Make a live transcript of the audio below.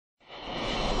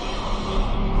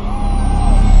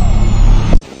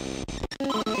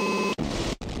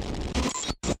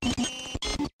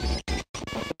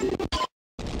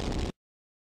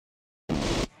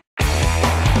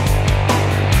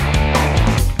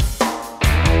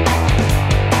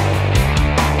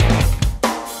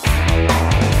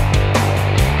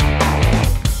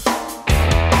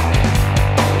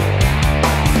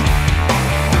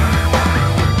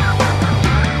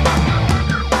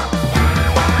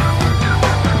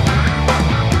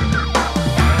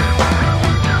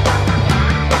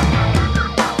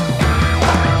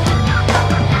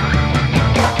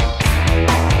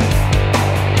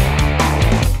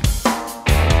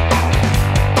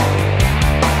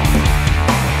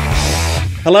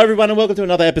Hello everyone and welcome to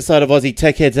another episode of Aussie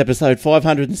Tech Heads, episode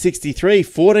 563,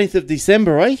 14th of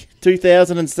December,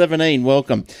 2017.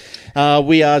 Welcome.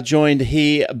 We are joined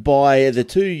here by the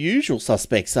two usual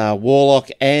suspects, Warlock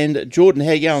and Jordan.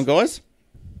 How you going, guys?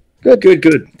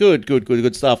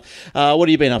 Good stuff. What have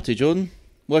you been up to, Jordan?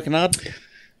 Working hard?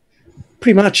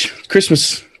 Pretty much.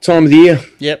 Christmas time of the year.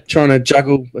 Yep. Trying to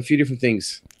juggle a few different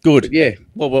things. Good. But yeah.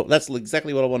 Well, that's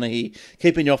exactly what I want to hear.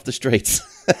 Keeping you off the streets.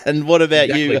 And what about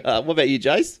you? What about you,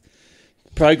 Jace?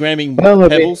 Programming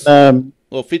Pebbles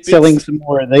or Fitbits? Selling some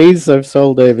more of these. I've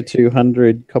sold over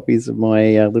 200 copies of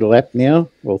my little app now.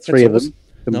 Well, three of them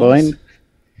combined.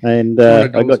 Nice. And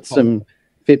I got some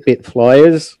Fitbit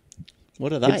flyers.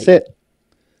 What are they?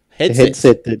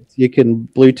 Headset that you can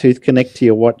Bluetooth connect to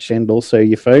your watch and also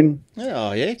your phone.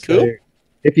 Oh, yeah, cool. So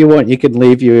if you want, you can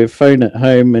leave your phone at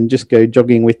home and just go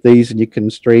jogging with these, and you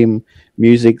can stream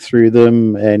music through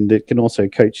them, and it can also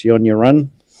coach you on your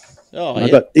run. Oh, I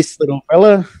got this little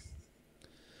fella.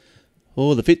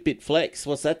 Oh, the Fitbit Flex.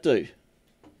 What's that do?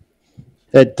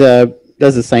 It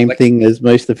does the same thing as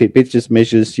most of the Fitbits, just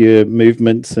measures your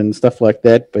movements and stuff like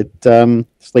that, but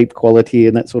sleep quality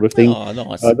and that sort of thing. Oh,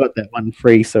 nice. I got that one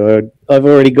free, so I've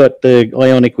already got the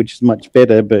Ionic, which is much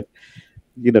better, but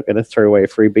you're not going to throw away a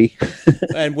freebie.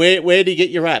 And where do you get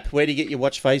your app? Where do you get your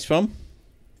watch face from?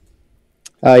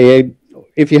 Yeah,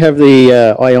 if you have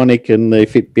the Ionic and the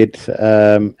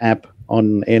Fitbit app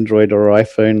on Android or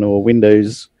iPhone or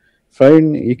Windows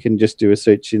phone, you can just do a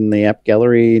search in the app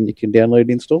gallery and you can download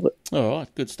and install it. All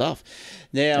right, good stuff.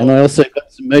 Now, and I also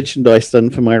got some merchandise done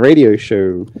for my radio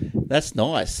show. That's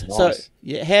nice. So,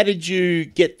 yeah, how did you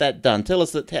get that done? Tell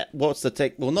us what's the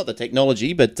tech? Well, not the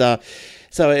technology, but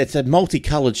so it's a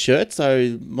multicolored shirt.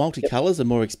 So multicolors are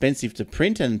more expensive to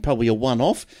print and probably a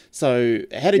one-off. So,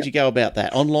 how did you go about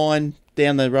that? Online,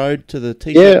 down the road to the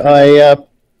t-shirt? Yeah,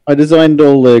 I designed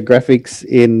all the graphics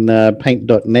in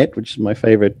paint.net, which is my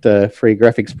favorite free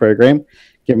graphics program.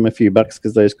 Give them a few bucks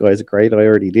because those guys are great. I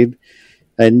already did.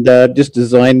 And just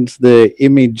designed the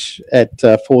image at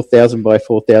 4,000 by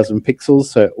 4,000 pixels,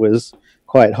 so it was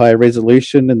quite high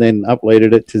resolution, and then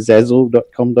uploaded it to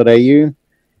zazzle.com.au,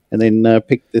 and then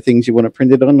picked the things you want to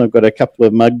print it on. I've got a couple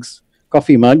of mugs,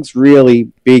 coffee mugs,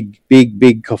 really big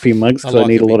coffee mugs, because I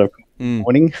need a lot of coffee in the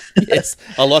morning. Yes,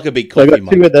 I like a big coffee mug. So I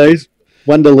got two of those.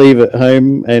 One to leave at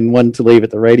home and one to leave at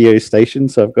the radio station.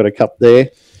 So I've got a cup there.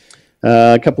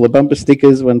 A couple of bumper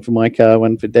stickers, one for my car,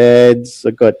 one for Dad's.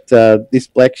 I've got this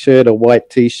black shirt, a white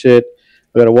T-shirt.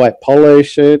 I've got a white polo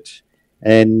shirt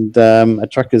and a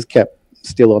trucker's cap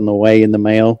still on the way in the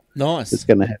mail. Nice. It's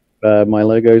going to have my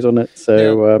logos on it.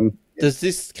 So now, does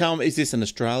this come? Is this an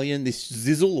Australian? This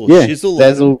Zizzle or Shizzle?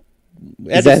 Zazzle.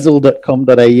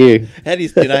 Zazzle.com.au. How do you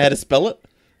know how to spell it?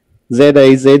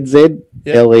 ZAZZLE.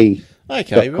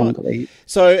 Okay, right.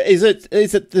 So is it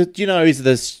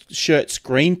the shirt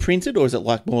screen printed, or is it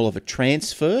like more of a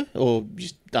transfer, or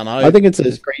just don't know? I think it's a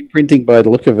screen printing by the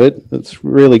look of it. It's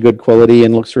really good quality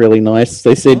and looks really nice.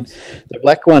 They said the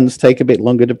black ones take a bit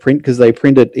longer to print because they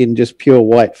print it in just pure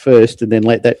white first and then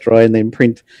let that dry and then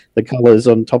print the colours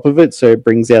on top of it, so it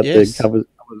brings out the covers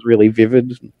really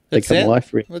vivid. They come alive.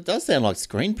 Well, it does sound like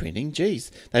screen printing.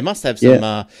 Jeez, they must have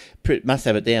some must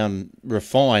have it down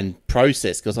refined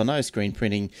process, because I know screen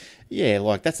printing. Yeah,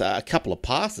 like that's a couple of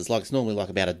passes. Like it's normally like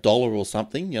about $1 or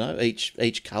something. You know,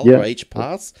 each color or each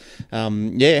pass. How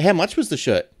much was the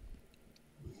shirt?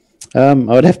 I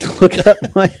would have to look up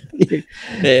my.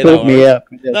 Me out.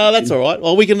 No, that's all right.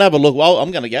 Well, we can have a look. Well,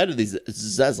 I'm going to go to this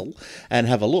Zazzle and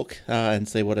have a look and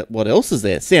see what else is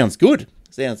there. Sounds good.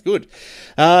 You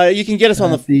can get us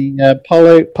on the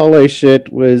polo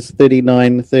shirt was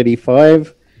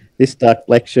 $39.35. This dark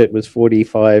black shirt was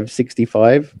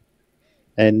 $45.65,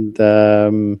 and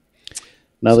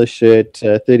another shirt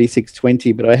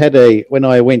 $36.20. But I had when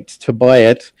I went to buy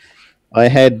it, I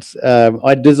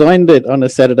designed it on a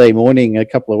Saturday morning a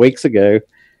couple of weeks ago.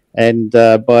 And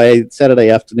by Saturday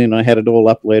afternoon, I had it all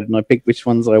uploaded, and I picked which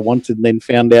ones I wanted, and then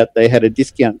found out they had a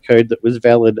discount code that was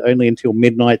valid only until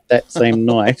midnight that same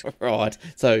night. Right.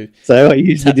 So I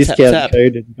used the discount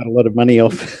code and got a lot of money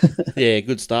off. Yeah,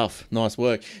 good stuff. Nice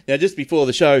work. Now, just before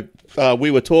the show, I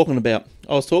was talking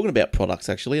about products,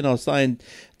 actually, and I was saying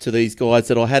to these guys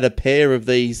that I had a pair of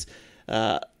these,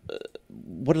 what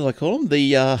did I call them?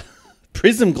 The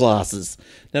prism glasses.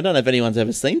 Now, I don't know if anyone's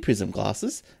ever seen prism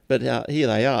glasses, but here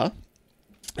they are.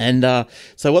 And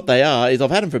so what they are is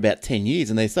I've had them for about 10 years,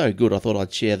 and they're so good I thought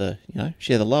I'd share the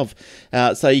love.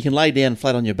 So you can lay down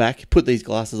flat on your back, put these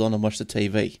glasses on, and watch the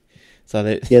TV. So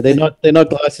they're not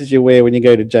glasses you wear when you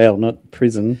go to jail, not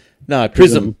prison. No,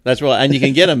 Prism. That's right. And you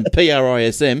can get them,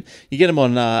 PRISM. You get them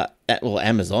on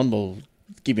Amazon or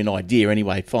give you an idea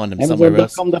anyway. Find them somewhere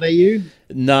else. Amazon.com.au?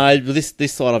 No,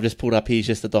 this site I've just pulled up here is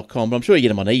just the .com, but I'm sure you get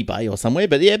them on eBay or somewhere.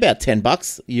 But yeah, about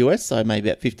 $10 US, so maybe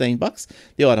about $15.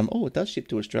 The item, it does ship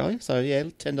to Australia, so yeah,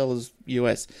 $10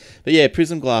 US. But yeah,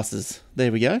 prism glasses.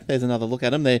 There we go. There's another look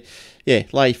at them. There, yeah,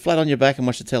 lay flat on your back and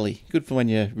watch the telly. Good for when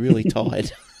you're really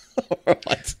tired. All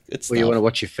right, good stuff. Well, you want to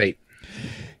watch your feet.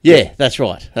 Yeah, that's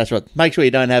right. That's right. Make sure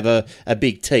you don't have a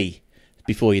big tea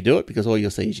before you do it, because all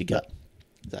you'll see is your gut.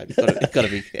 So it's got to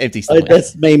be empty stomach.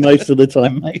 That's me most of the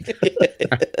time, mate.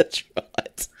 Yeah, that's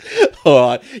right. All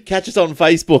right. Catch us on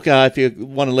Facebook if you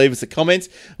want to leave us a comment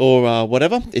or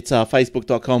whatever. It's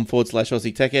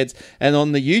facebook.com/Aussie Tech Heads. And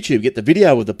on the YouTube, get the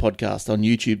video of the podcast on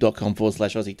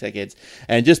youtube.com/Aussie Tech Heads.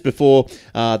 And just before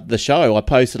the show, I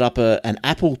posted up an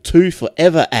Apple II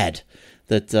Forever ad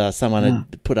that someone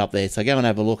had put up there. So go and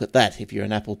have a look at that if you're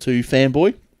an Apple II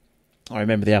fanboy. I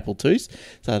remember the Apple IIs,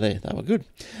 so they were good.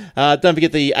 Don't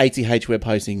forget the ATH web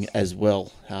hosting as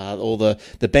well. All the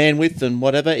bandwidth and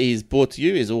whatever is brought to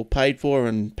you, is all paid for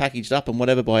and packaged up and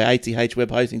whatever by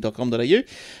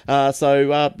athwebhosting.com.au.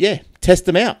 So, test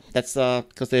them out. That's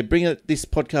because they're bringing this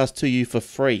podcast to you for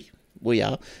free. We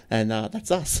are, and that's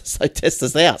us. So test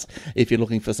us out if you're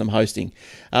looking for some hosting.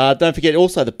 Don't forget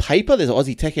also the paper. There's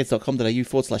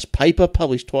aussietechheads.com.au/paper,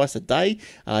 published twice a day.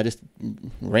 Just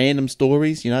random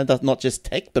stories, not just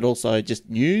tech, but also just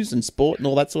news and sport and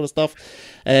all that sort of stuff.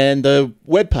 And the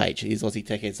webpage is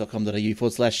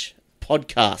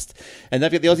aussietechheads.com.au/podcast. And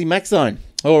don't forget the Aussie Mac Zone.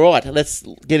 All right, let's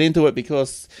get into it,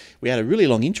 because we had a really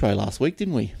long intro last week,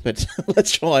 didn't we? But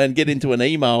let's try and get into an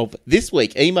email this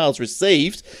week. Emails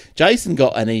received. Jason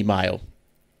got an email.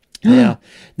 Now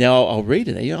I'll read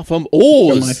an email from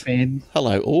Oars. My fan.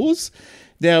 Hello, Oars.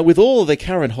 Now, with all of the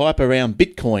current hype around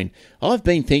Bitcoin, I've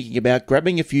been thinking about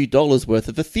grabbing a few dollars worth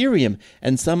of Ethereum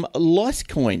and some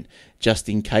Litecoin, just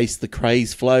in case the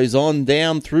craze flows on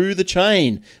down through the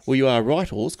chain. Well, you are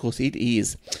right, Oars, of course it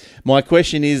is. My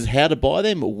question is how to buy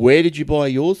them. Where did you buy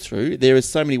yours through? There are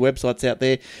so many websites out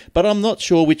there, but I'm not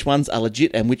sure which ones are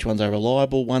legit and which ones are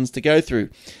reliable ones to go through.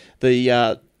 He's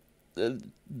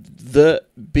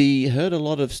heard a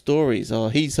lot of stories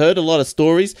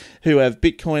who have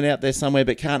Bitcoin out there somewhere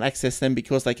but can't access them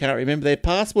because they can't remember their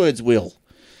passwords, Will,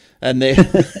 and their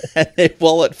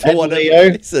wallet for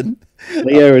whatever reason.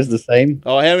 Leo is the same.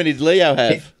 Oh, how many did Leo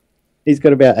have? He's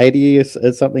got about 80 or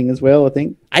something as well, I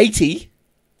think. 80?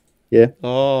 Yeah.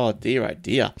 Oh, dear, oh,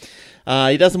 dear.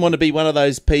 He doesn't want to be one of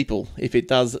those people if it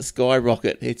does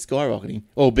skyrocket. It's skyrocketing.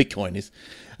 Oh, Bitcoin is.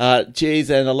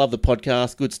 Cheers, and I love the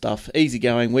podcast. Good stuff.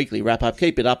 Easygoing weekly wrap-up.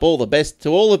 Keep it up. All the best to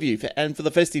all of you and for the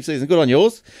festive season. Good on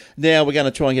yours. Now we're going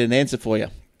to try and get an answer for you.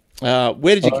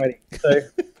 Where did you... Alrighty. So,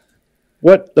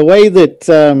 the way that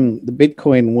the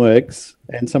Bitcoin works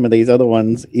and some of these other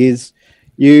ones is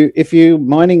if you're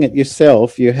mining it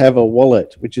yourself, you have a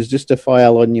wallet, which is just a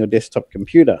file on your desktop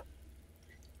computer.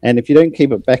 And if you don't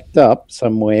keep it backed up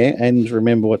somewhere and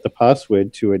remember what the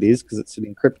password to it is, because it's an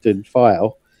encrypted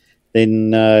file,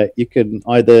 then you can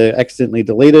either accidentally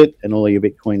delete it and all your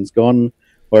Bitcoin's gone,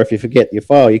 or if you forget your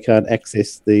file, you can't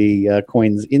access the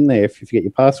coins in there if you forget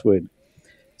your password.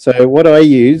 So what I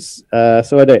use,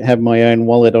 so I don't have my own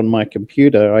wallet on my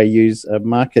computer, I use a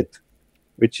market,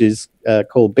 which is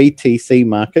called BTC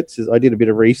Markets. I did a bit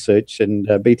of research, and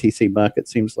BTC Market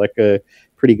seems like a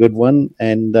pretty good one,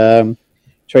 and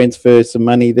transfer some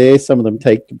money there. Some of them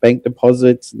take bank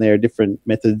deposits, and there are different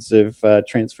methods of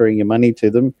transferring your money to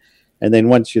them. And then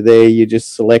once you're there, you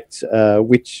just select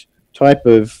which type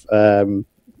of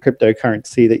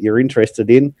cryptocurrency that you're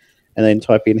interested in, and then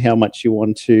type in how much you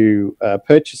want to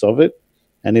purchase of it,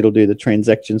 and it'll do the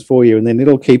transactions for you. And then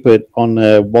it'll keep it on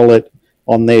a wallet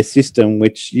on their system,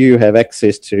 which you have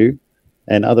access to,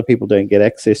 and other people don't get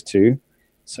access to.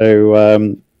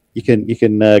 So you can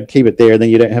keep it there, and then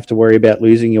you don't have to worry about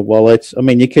losing your wallet. I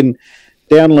mean, you can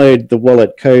download the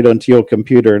wallet code onto your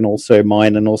computer and also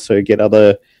mine and also get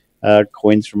other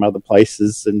coins from other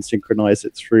places and synchronize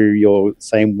it through your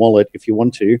same wallet if you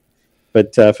want to.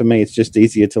 But for me, it's just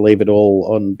easier to leave it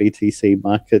all on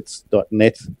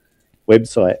btcmarkets.net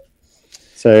website.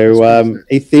 So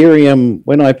Ethereum,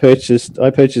 when I purchased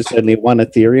only one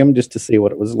Ethereum just to see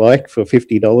what it was like for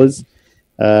 $50.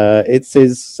 It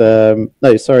says,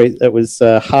 it was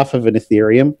half of an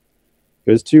Ethereum.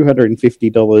 It was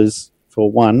 $250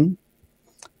 for one,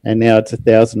 and now it's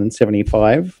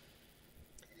 $1,075.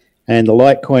 And the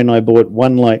Litecoin, I bought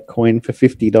one Litecoin for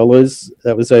 $50.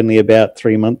 That was only about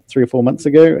 3 or 4 months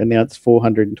ago, and now it's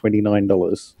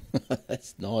 $429.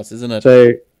 That's nice, isn't it?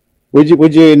 So,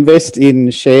 would you invest in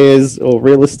shares or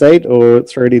real estate, or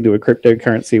throw it into a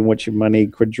cryptocurrency and watch your money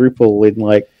quadruple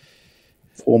in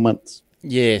 4 months?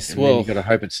 Yes, And well, you got to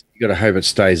hope it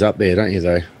stays up there, don't you?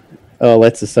 Though Oh,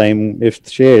 that's the same with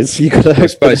shares. You got to I hope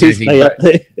suppose that they anything stay up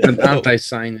there. aren't they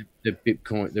saying that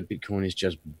the Bitcoin is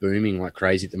just booming like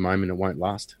crazy at the moment? It won't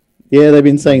last. Yeah, they've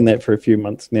been saying that for a few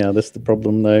months now. That's the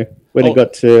problem, though. When Oh. it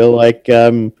got to like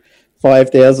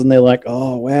 5,000, they're like,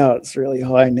 "Oh wow, it's really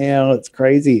high now. It's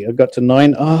crazy." I got to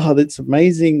 9. Oh, that's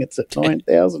amazing. It's at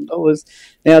 $9,000.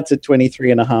 Now it's at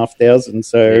 23,500.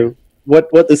 So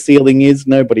what the ceiling is,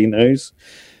 nobody knows.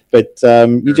 But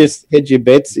you just hedge your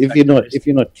bets if you're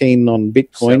not keen on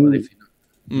Bitcoin.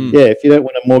 Yeah, if you don't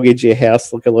want to mortgage your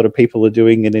house like a lot of people are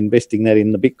doing and investing that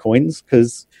in the Bitcoins,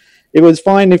 because it was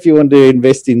fine if you wanted to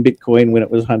invest in Bitcoin when it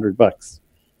was $100.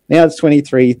 Now it's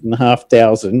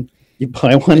 23,500. You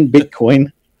buy one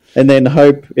Bitcoin and then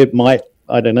hope it might,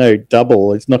 I don't know,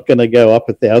 double. It's not going to go up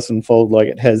 1,000-fold like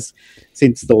it has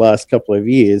since the last couple of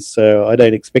years. So I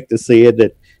don't expect to see it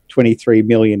at $23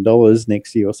 million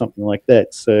next year or something like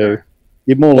that. So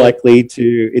you're more likely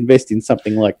to invest in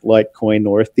something like Litecoin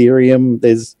or Ethereum.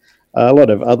 There's a lot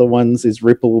of other ones. There's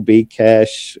Ripple,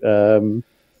 Bcash,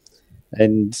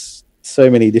 and so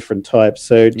many different types.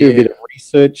 So do a bit of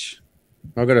research.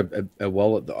 I've got a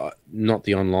wallet, not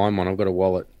the online one. I've got a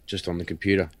wallet just on the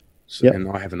computer. So, and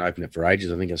I haven't opened it for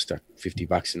ages. I think I stuck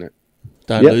 $50 in it.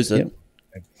 Don't lose it.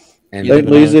 And don't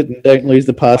lose it and don't lose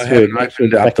the password. I haven't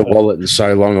opened up the wallet in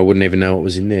so long I wouldn't even know what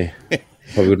was in there.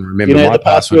 Probably wouldn't remember my the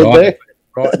password there?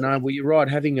 Right? No, well, you're right.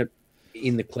 Having it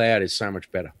in the cloud is so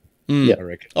much better. I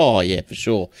reckon. Oh yeah, for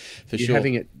sure.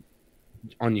 Having it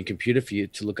on your computer for you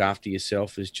to look after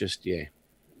yourself is just If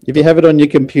you have it on your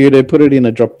computer, put it in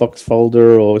a Dropbox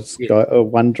folder or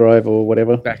OneDrive or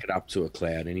whatever. Back it up to a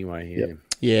cloud anyway. Yeah.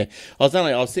 Yeah, I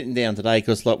was sitting down today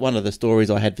because like one of the stories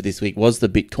I had for this week was the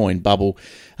Bitcoin bubble.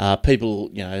 People,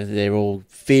 they're all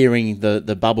fearing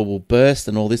the bubble will burst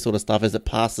and all this sort of stuff as it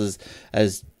passes.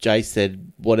 As Jay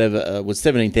said, whatever was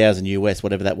 17,000 US,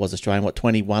 whatever that was Australian,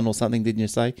 21 or something? Didn't you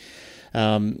say?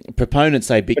 Proponents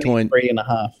say Bitcoin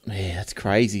 3.5. Yeah, that's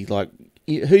crazy. Like,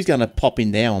 who's going to pop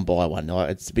in now and buy one?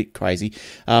 It's a bit crazy.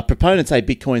 Proponents say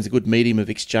Bitcoin is a good medium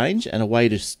of exchange and a way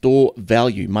to store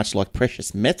value, much like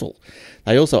precious metal.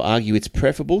 They also argue it's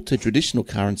preferable to traditional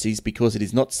currencies because it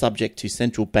is not subject to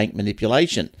central bank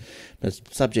manipulation. But it's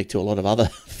subject to a lot of other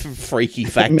freaky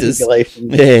factors.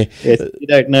 Manipulation. Yeah. Yes, you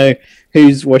don't know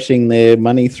who's washing their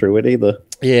money through it either.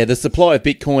 Yeah, the supply of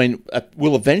Bitcoin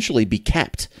will eventually be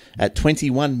capped at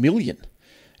 21 million.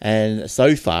 And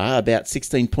so far, about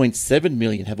 16.7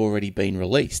 million have already been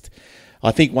released.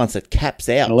 I think once it caps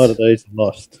out... And a lot of those are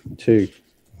lost too.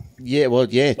 Yeah, well,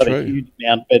 yeah, Not true. a huge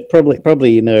amount, but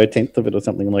probably a tenth of it or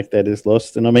something like that is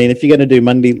lost. And I mean, if you're going to do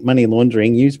money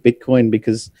laundering, use Bitcoin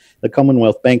because the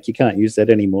Commonwealth Bank, you can't use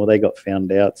that anymore. They got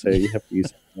found out, so you have to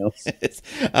use something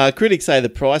else. Critics say the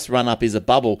price run-up is a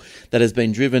bubble that has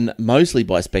been driven mostly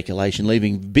by speculation,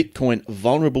 leaving Bitcoin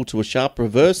vulnerable to a sharp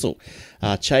reversal.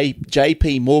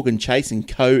 JP Morgan Chase &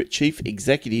 Co. Chief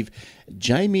Executive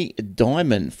Jamie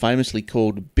Dimon famously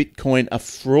called Bitcoin a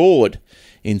fraud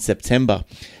in September.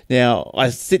 Now,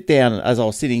 I sit down, as I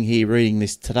was sitting here reading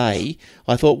this today,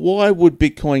 I thought, why would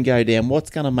Bitcoin go down? What's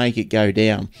going to make it go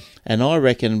down? And I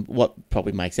reckon what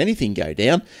probably makes anything go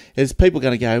down is people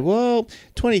going to go, well,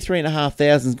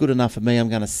 23,500 is good enough for me, I'm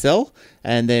going to sell.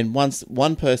 And then once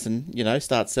one person,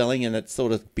 starts selling and it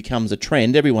sort of becomes a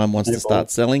trend, everyone wants to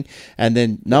start selling and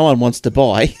then no one wants to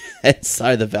buy. And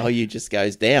so the value just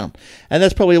goes down. And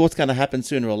that's probably what's going to happen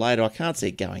sooner or later. I can't see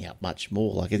it going up much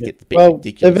more. Like it gets a bit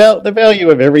ridiculous. The value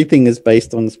of everything is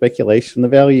based on speculation. The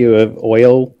value of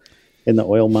oil in the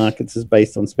oil markets is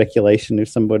based on speculation. If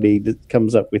somebody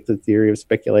comes up with the theory of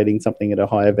speculating something at a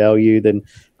higher value, then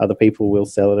other people will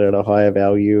sell it at a higher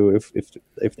value.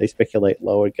 If they speculate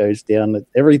lower, it goes down.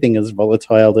 Everything is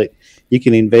volatile that you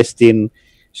can invest in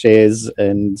shares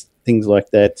and things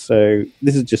like that. So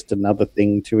this is just another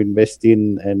thing to invest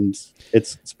in, and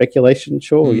it's speculation,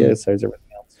 sure, yeah, so is everything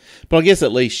else. But I guess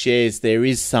at least shares, there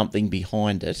is something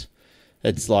behind it.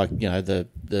 It's like,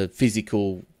 the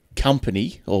physical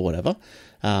company or whatever,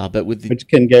 but which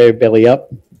can go belly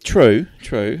up. True.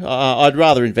 I'd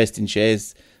rather invest in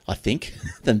shares, I think,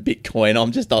 than Bitcoin.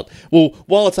 I'm just not. Well,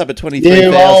 while it's up at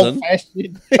 23,000,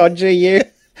 codger, you.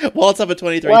 While it's up at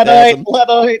 23,000,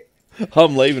 Luddite.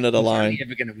 I'm leaving it alone. It's only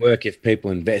ever going to work if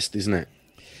people invest, isn't it?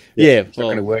 Yeah, it's not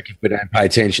going to work if we don't pay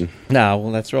attention. No,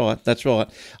 well, that's right.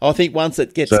 I think once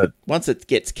it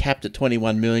gets capped at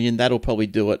 21 million, that'll probably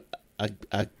do it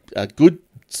a good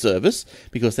service,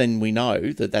 because then we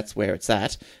know that that's where it's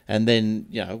at, and then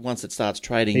once it starts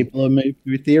trading, People are moved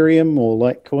to Ethereum or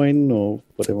Litecoin or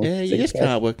whatever. yeah, you just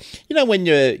can't work. When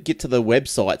you get to the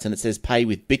websites and it says pay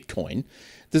with Bitcoin,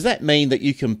 does that mean that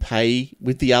you can pay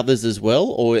with the others as well,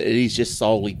 or it is just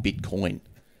solely Bitcoin?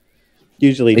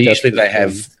 Usually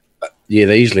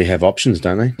they usually have options,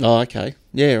 don't they? Oh, okay.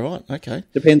 Yeah, right. Okay.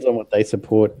 Depends on what they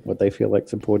support, what they feel like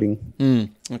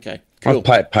supporting. Okay. Cool.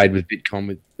 I've paid with Bitcoin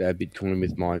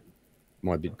with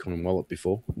my Bitcoin wallet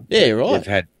before. Yeah, right. I've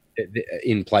had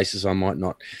in places I might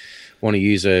not want to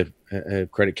use a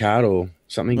credit card or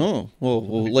something. Oh, well,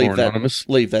 we'll leave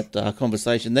that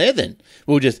conversation there then.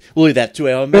 We'll leave that to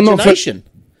our imagination.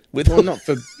 Not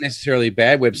for necessarily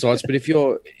bad websites, but if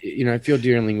you're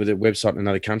dealing with a website in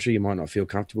another country you might not feel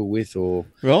comfortable with, or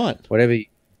whatever.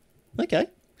 Okay.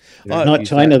 Not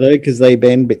China though, because they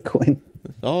banned Bitcoin.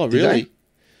 Oh, really?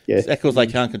 Yeah. Is that because they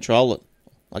can't control it,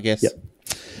 I guess? Yep.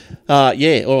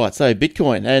 Yeah, all right. So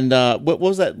Bitcoin. And what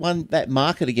was that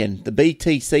market again? The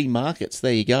BTC markets.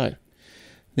 There you go.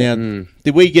 Now,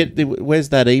 did we get, where's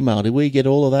that email? Did we get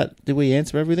all of that? Did we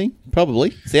answer everything?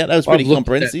 Probably. See, that was pretty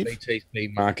comprehensive. I've looked at that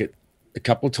BTC market a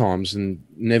couple of times and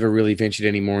never really ventured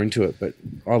any more into it, but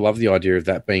I love the idea of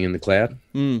that being in the cloud.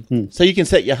 So you can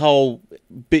set your whole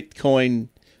Bitcoin,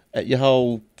 your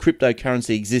whole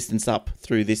cryptocurrency existence up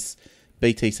through this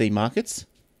BTC markets?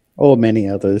 Or many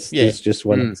others. Yeah. There's just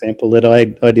one example that I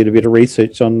did a bit of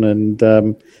research on,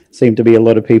 and seemed to be a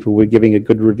lot of people were giving it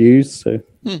good reviews. So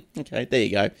okay, there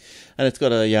you go. And it's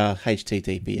got a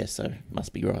HTTPS, so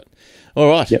must be right. All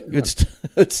right, Yep. Good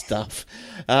stuff.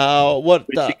 Which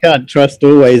you can't trust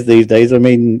always these days. I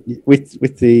mean,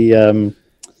 with the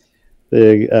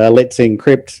Let's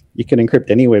Encrypt, you can encrypt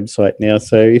any website now.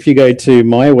 So if you go to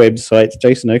my website,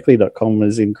 jasonoakley.com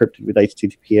is encrypted with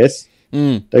HTTPS.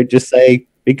 Don't just say,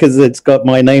 because it's got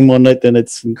my name on it and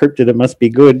it's encrypted, it must be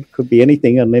good. Could be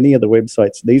anything on any of the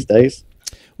websites these days.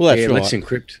 Well, that's right. Let's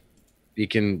Encrypt. You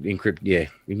can encrypt. Yeah,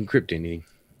 you can encrypt anything.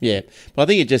 Yeah, but I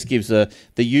think it just gives the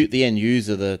end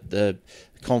user the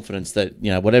confidence that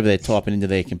whatever they're typing into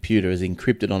their computer is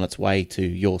encrypted on its way to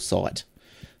your site.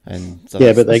 And so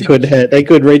but they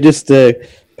could register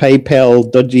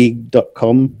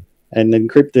PayPal.dodgy.com and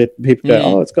encrypt it. People go,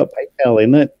 oh, it's got PayPal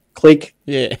in it. Click.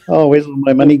 Yeah. Oh, where's all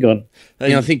my money gone?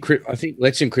 I think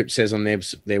Let's Encrypt says on their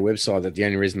website that the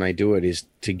only reason they do it is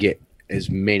to get as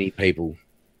many people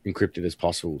encrypted as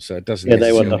possible. So it doesn't. Yeah,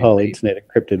 they want the whole internet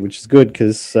encrypted, which is good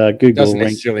because Google doesn't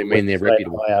necessarily mean they're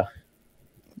reputable.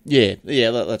 Yeah,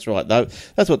 that's right. Though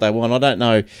that's what they want. I don't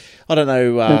know.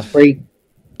 It's free.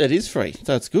 It is free,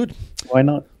 so it's good. Why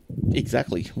not?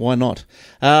 Exactly. Why not?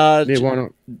 Why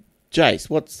not? Jace,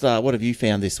 what have you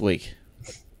found this week?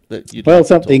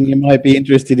 Something you might be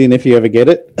interested in if you ever get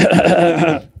it.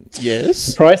 Yes.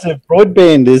 The price of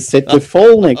broadband is set to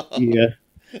fall next year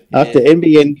after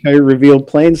NBN Co revealed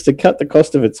plans to cut the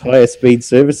cost of its higher speed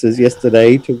services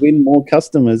yesterday to win more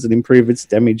customers and improve its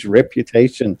damaged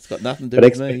reputation. It's got nothing to do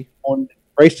with me.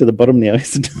 Race to the bottom now,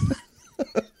 isn't it?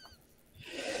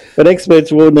 But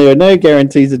experts warn there are no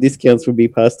guarantees that discounts will be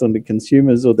passed on to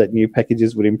consumers or that new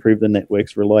packages would improve the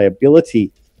network's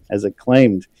reliability, as it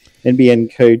claimed.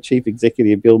 NBN Co Chief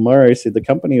Executive Bill Morrow said the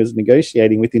company was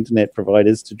negotiating with internet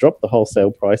providers to drop the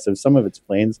wholesale price of some of its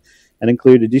plans and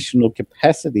include additional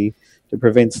capacity to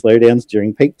prevent slowdowns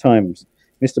during peak times.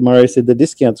 Mr. Morrow said the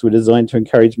discounts were designed to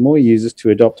encourage more users to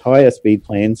adopt higher speed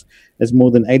plans, as more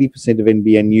than 80% of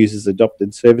NBN users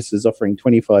adopted services offering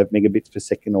 25 megabits per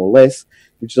second or less,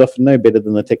 which is often no better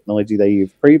than the technology they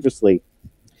used previously.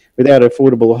 Without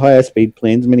affordable higher speed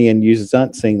plans, many end users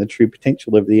aren't seeing the true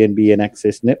potential of the NBN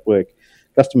access network.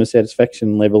 Customer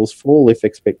satisfaction levels fall if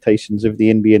expectations of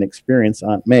the NBN experience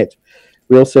aren't met.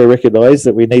 We also recognise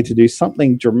that we need to do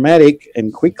something dramatic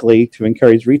and quickly to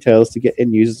encourage retailers to get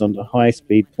end users onto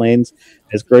high-speed plans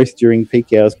as growth during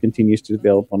peak hours continues to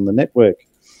develop on the network.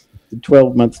 The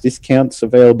 12-month discounts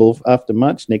available after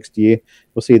March next year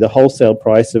will see the wholesale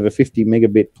price of a 50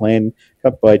 megabit plan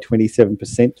cut by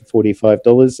 27% to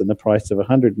 $45 and the price of a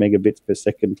 100 megabits per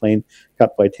second plan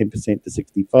cut by 10% to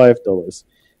 $65.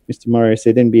 Mr. Morrow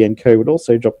said NBN Co would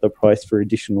also drop the price for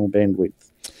additional bandwidth.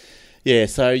 Yeah,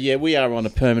 so we are on a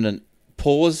permanent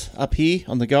pause up here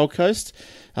on the Gold Coast.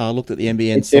 I looked at the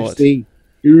NBN site.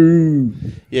 Ooh.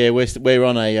 Yeah, we're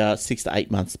on a 6 to 8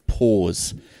 months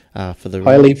pause for the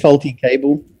highly faulty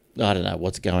cable. I don't know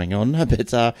what's going on,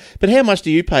 but how much do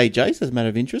you pay, Jace, as a matter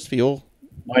of interest for your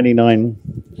 99?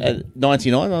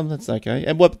 99. Oh, that's okay.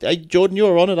 And what, Jordan,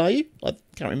 you're on it, are you? I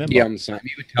can't remember. Yeah, I'm the same.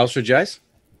 You with Telstra, Jace?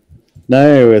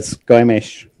 No, it's Sky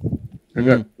Mesh. I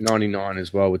got 99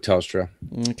 as well with Telstra.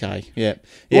 Okay, yeah.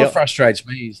 What frustrates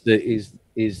me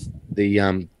is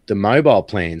the mobile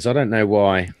plans. I don't know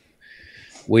why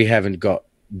we haven't got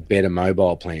better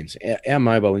mobile plans. Our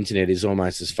mobile internet is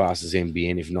almost as fast as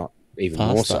NBN, if not even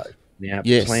more so. Now,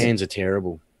 plans are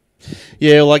terrible.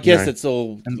 Yeah, well, I guess it's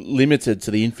all limited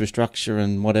to the infrastructure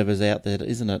and whatever's out there,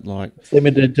 isn't it? Like, it's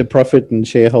limited to profit and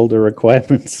shareholder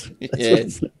requirements.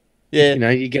 Yeah.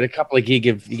 You get a couple of gig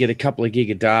of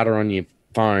data on your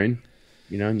phone,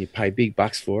 and you pay big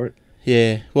bucks for it.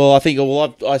 Yeah, well, I think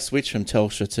I switched from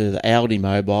Telstra to the Aldi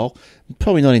mobile. I'm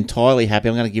probably not entirely happy.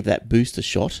 I'm going to give that Boost a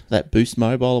shot, that Boost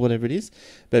mobile or whatever it is.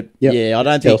 But yeah, I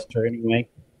don't think Telstra anyway.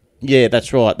 Yeah,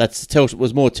 that's right. That's Telstra. It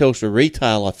was more Telstra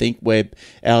retail, I think, where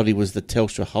Aldi was the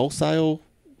Telstra wholesale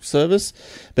service.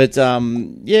 But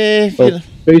yeah, well,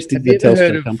 Boost is the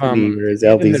Telstra company, whereas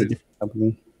Aldi is a different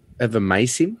company. Of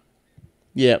Amasim?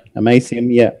 Yeah,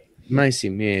 Amasim, yeah.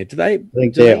 Amasim, yeah. Do they? I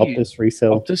think they're Optus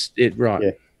resell. Optus,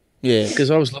 right? Yeah.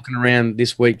 Because I was looking around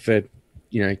this week for,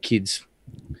 kids,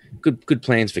 good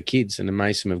plans for kids, and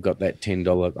Amasim have got that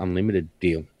 $10 unlimited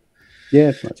deal. Yeah,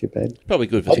 it's not too bad. Probably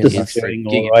good for kids. kids. Gig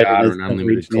of data and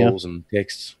unlimited calls and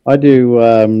texts. I do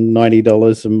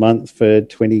 $90 a month for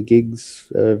 20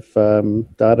 gigs of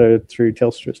data through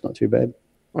Telstra. It's not too bad.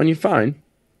 On your phone?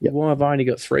 Yep. Why have I only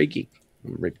got 3 gig?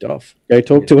 I'm ripped off. Go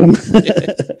talk to him.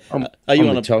 Are you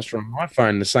on a Telstra on my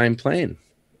phone? The same plan.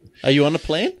 Are you on a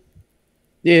plan?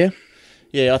 Yeah.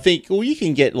 Yeah, I think. Well, you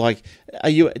can get like. Are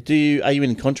you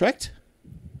in contract?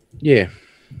 Yeah.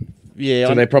 Yeah.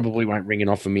 So they probably won't ring and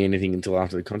offer me anything until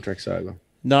after the contract's over.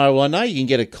 No, I know you can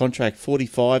get a contract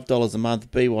 $45 a month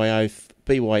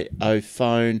BYO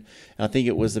phone. I think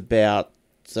it was about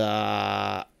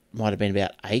might have been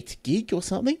about 8 gig or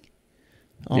something.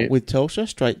 With Telstra,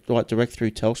 straight right direct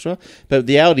through Telstra. But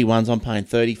the Aldi ones, I'm paying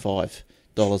 $35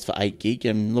 for 8 gig,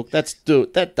 and look, that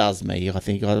does me. I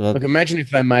think. Look, imagine if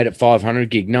they made it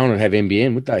 500 gig. No one would have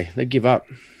NBN, would they? They'd give up.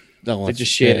 No, they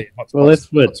just shared it. Well,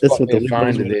 that's what the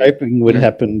Liberals were hoping would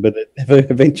happen, but it never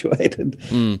eventuated.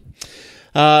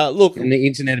 Look, and the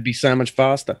internet would be so much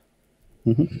faster.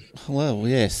 Mm-hmm. Well,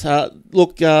 yes.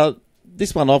 Look.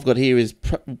 This one I've got here is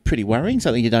pretty worrying,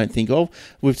 something you don't think of.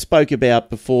 We've spoke about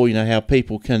before, how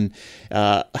people can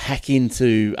hack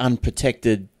into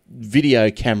unprotected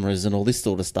video cameras and all this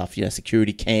sort of stuff,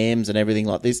 security cams and everything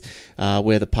like this,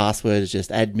 where the password is just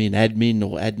admin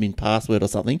or admin password or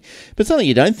something. But something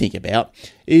you don't think about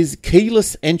is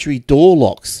keyless entry door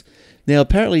locks. Now,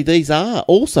 apparently these are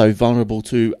also vulnerable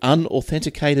to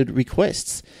unauthenticated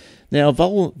requests. Now,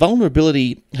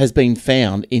 vulnerability has been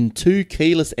found in 2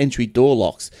 keyless entry door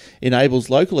locks. Enables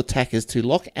local attackers to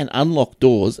lock and unlock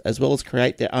doors, as well as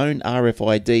create their own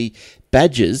RFID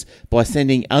badges by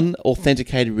sending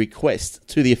unauthenticated requests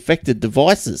to the affected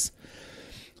devices.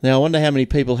 Now, I wonder how many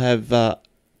people have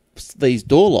these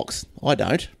door locks. I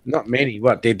don't. Not many.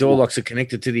 What? Their door locks are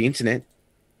connected to the internet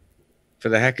for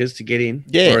the hackers to get in?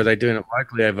 Yeah. Or are they doing it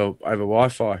locally over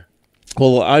Wi-Fi?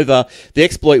 Well, the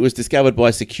exploit was discovered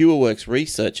by SecureWorks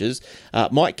researchers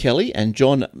Mike Kelly and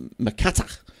John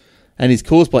McCutter, and is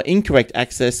caused by incorrect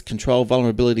access control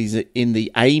vulnerabilities in the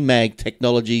AMAG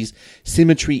Technologies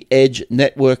Symmetry Edge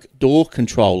network door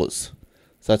controllers.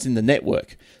 So it's in the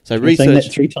network. So You're saying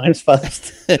that 3 times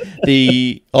fast.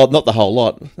 Not the whole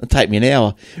lot. It'll take me an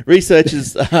hour.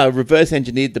 Researchers reverse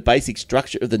engineered the basic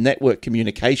structure of the network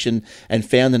communication and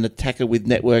found an attacker with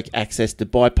network access to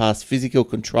bypass physical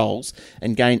controls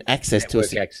and gain access to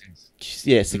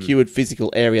secured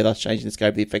physical area, thus changing the scope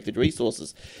of the affected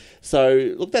resources.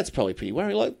 So look, that's probably pretty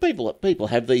worrying. Like people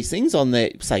have these things on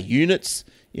their, say, units.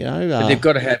 But they've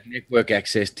got to have network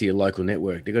access to your local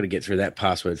network. They've got to get through that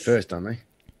password first, don't they?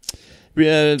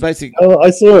 Basically. Oh, I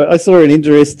saw an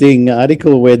interesting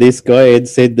article where this guy had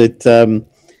said that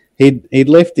he'd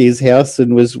left his house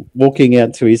and was walking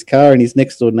out to his car, and his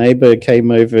next door neighbor came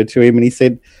over to him and he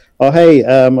said, "Oh, hey,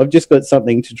 I've just got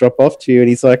something to drop off to you." And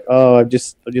he's like, "Oh, I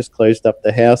just closed up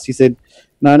the house." He said,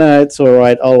 "No, it's all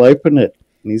right. I'll open it."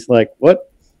 And he's like, "What?"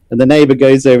 And the neighbor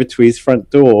goes over to his front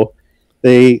door.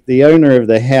 The owner of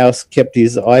the house kept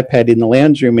his iPad in the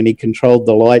lounge room, and he controlled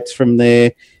the lights from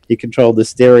there. He controlled the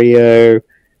stereo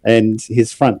and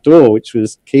his front door, which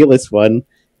was keyless one.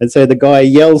 And so the guy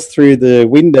yells through the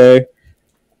window,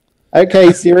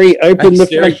 "Okay, Siri, open the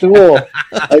front door."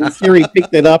 And Siri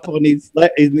picked it up on his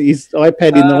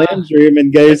iPad in the lounge room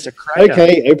and goes,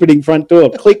 "Okay, opening front door."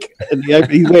 Click, and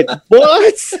he went,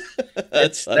 "What?"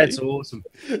 That's awesome.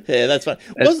 Yeah, that's fun.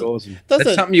 That's awesome.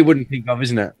 That's something you wouldn't think of,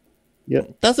 isn't it? Yeah.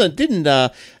 Didn't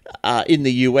in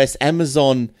the US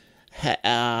Amazon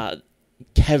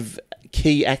have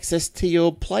key access to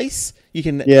your place. You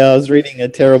can. Yeah, I was reading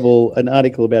an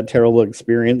article about terrible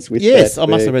experience with Yes, that. I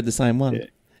must have read the same one.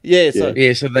 Yeah, so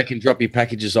they can drop your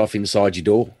packages off inside your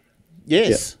door.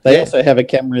 yes. They also have a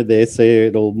camera there, so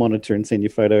it'll monitor and send you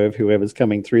a photo of whoever's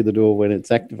coming through the door when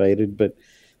it's activated. But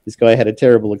this guy had a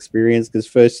terrible experience because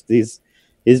first his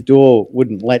door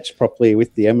wouldn't latch properly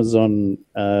with the Amazon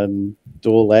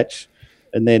door latch,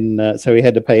 and then so he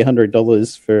had to pay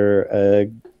 $100 for a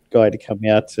guy to come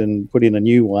out and put in a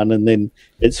new one, and then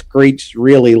it screeched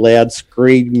really loud,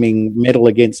 screaming metal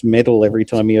against metal every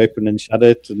time he opened and shut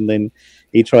it. And then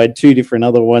he tried 2 different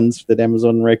other ones that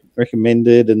Amazon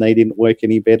recommended, and they didn't work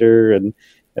any better, and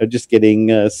they were just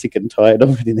getting sick and tired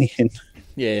of it in the end.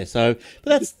 Yeah, so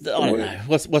but that's I don't know.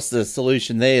 What's the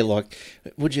solution there? Like,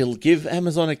 would you give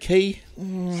Amazon a key? I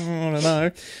don't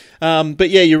know. But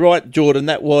yeah, you're right, Jordan.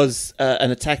 That was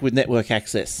an attack with network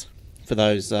access for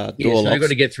those door locks. So you've got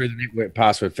to get through the network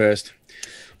password first.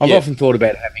 I've often thought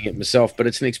about having it myself, but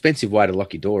it's an expensive way to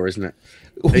lock your door, isn't it?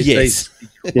 These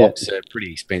locks are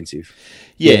pretty expensive.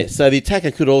 Yeah, so the attacker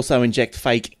could also inject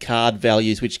fake card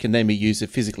values, which can then be used to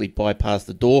physically bypass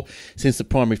the door, since the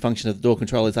primary function of the door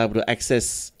controller is able to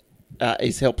access,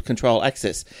 is help control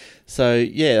access. So,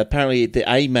 yeah, apparently the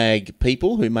AMAG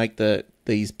people who make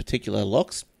these particular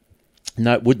locks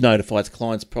would notify its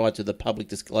clients prior to the public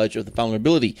disclosure of the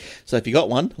vulnerability. So if you got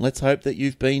one, let's hope that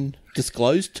you've been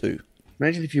disclosed to.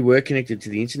 Imagine if you were connected to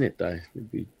the internet, though.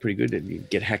 It'd be pretty good.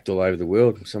 You'd get hacked all over the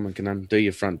world. Someone can undo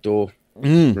your front door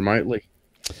remotely.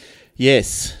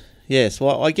 Yes.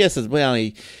 Well, I guess it's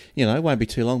only, it won't be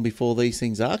too long before these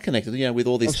things are connected. With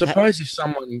all this. I suppose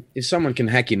if someone can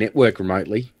hack your network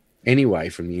remotely anyway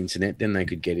from the internet, then they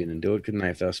could get in and do it, couldn't they?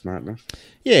 If they were smart enough.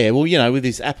 Yeah. Well, with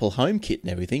this Apple Home Kit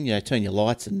and everything, turn your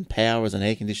lights and powers and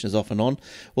air conditioners off and on.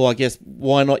 Well, I guess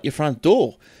why not your front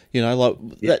door?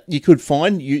 That you could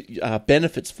find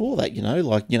benefits for that.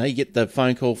 You get the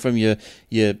phone call from your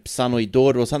son or your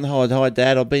daughter or something. Hi,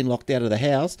 Dad, I've been locked out of the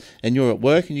house, and you're at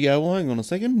work, and you go, hang on a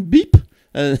second, beep,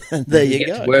 and there you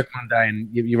go. Get to work one day, and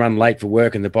you run late for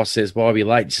work, and the boss says, "Why are you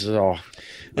late?" He says,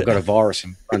 I've got a virus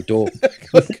in the front door.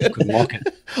 Couldn't lock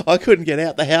it. I couldn't get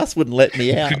out. The house wouldn't let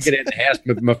me out. Couldn't get out the house.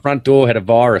 My front door had a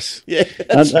virus. Yeah.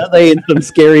 Are they in some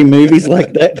scary movies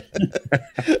like that?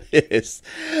 Yes.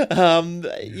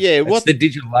 What's the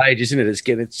digital age, isn't it?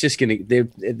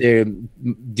 They're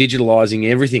digitalizing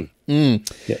everything.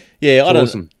 Yeah. I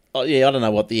don't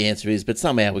know what the answer is, but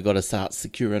somehow we've got to start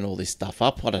securing all this stuff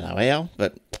up. I don't know how,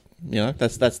 but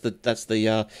that's the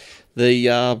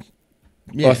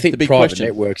I think the big private question.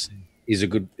 networks is a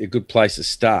good place to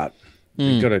start.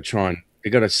 You've got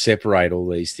to separate all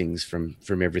these things from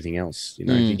everything else. If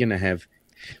you're going to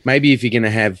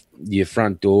have, your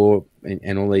front door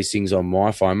and all these things on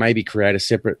Wi-Fi, maybe create a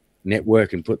separate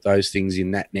network and put those things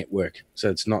in that network, so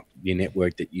it's not your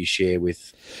network that you share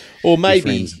with, or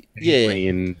maybe friends,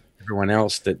 and everyone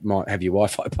else that might have your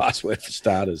Wi-Fi password for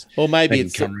starters. Or maybe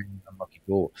it's come in and unlock your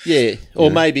door. Yeah, or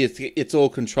maybe it's all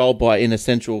controlled by in a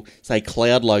central, say,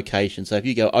 cloud location. So if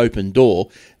you go open door,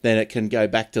 then it can go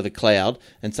back to the cloud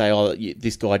and say,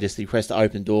 this guy just requested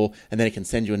open door, and then it can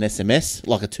send you an SMS,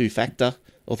 like a 2-factor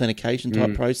authentication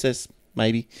type process,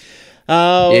 maybe.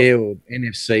 Or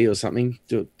NFC or something,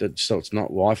 so it's not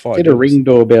Wi-Fi. Get a Ring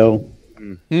doorbell.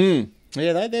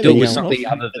 Yeah, they're do it with something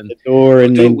other than the door,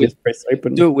 and then just press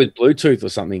open. Do it with Bluetooth or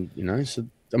something, So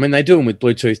they do them with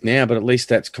Bluetooth now, but at least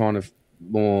that's kind of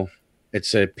more.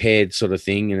 It's a paired sort of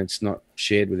thing, and it's not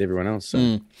shared with everyone else.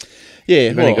 So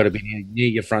you've only got to be near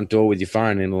your front door with your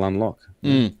phone, and it'll unlock.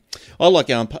 I like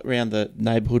going around the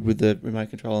neighbourhood with the remote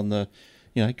control on the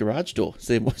garage door.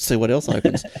 See what else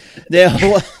opens. Now,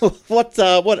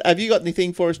 what have you got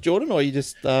anything for us, Jordan, or are you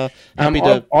just happy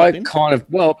to?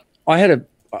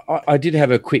 I did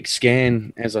have a quick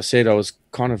scan. As I said, I was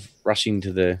kind of rushing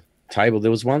to the table.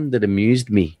 There was one that amused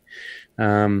me,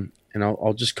 and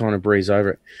I'll just kind of breeze over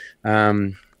it.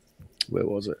 Where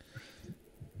was it?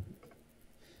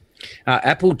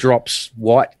 Apple drops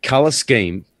white color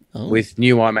scheme with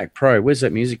new iMac Pro. Where's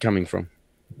that music coming from?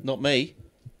 Not me.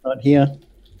 Not here.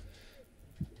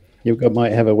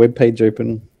 Might have a web page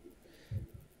open.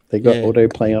 They got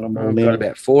autoplay on them all now. Got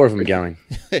about 4 of them going.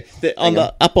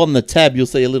 Up on the tab, you'll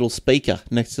see a little speaker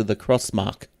next to the cross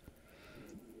mark.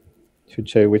 Should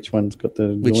show which one's got the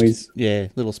noise. Yeah,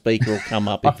 little speaker will come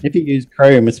up. If you use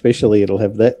Chrome especially, it'll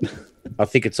have that. I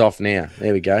think it's off now.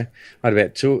 There we go. I had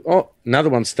about 2. Oh, another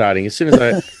one's starting. As soon as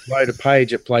I load a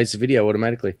page, it plays the video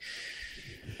automatically.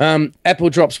 Apple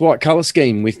drops white color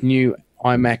scheme with new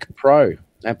iMac Pro.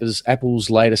 Apple's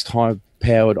latest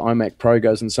high-powered iMac Pro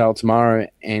goes on sale tomorrow,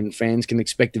 and fans can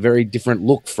expect a very different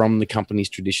look from the company's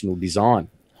traditional design.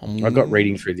 I got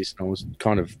reading through this and I was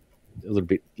kind of a little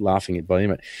bit laughing at by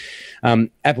him.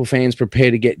 Apple fans prepare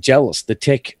to get jealous. The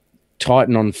tech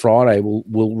titan on Friday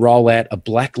will roll out a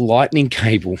black lightning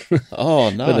cable. Oh,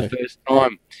 no. For the first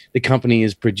time, the company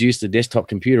has produced a desktop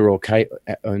computer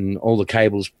and all the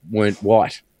cables weren't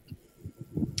white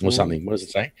or something. What does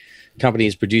it say? Company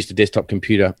has produced a desktop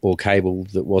computer or cable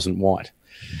that wasn't white.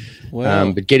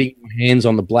 Wow. But getting your hands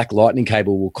on the black lightning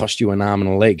cable will cost you an arm and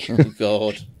a leg. Oh,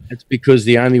 God. That's because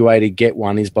the only way to get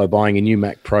one is by buying a new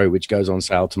Mac Pro, which goes on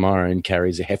sale tomorrow and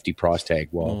carries a hefty price tag.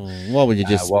 Why would you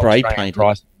just spray paint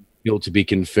price still to be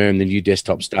confirmed? The new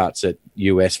desktop starts at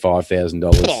US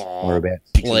 $5,000 or about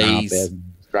 $6,500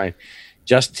 Australian.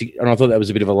 And I thought that was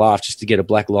a bit of a laugh, just to get a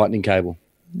black lightning cable.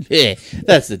 Yeah,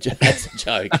 that's a joke.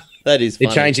 That is funny.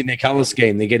 They're changing their colour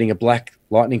scheme. They're getting a black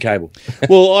lightning cable.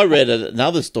 Well, I read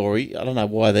another story. I don't know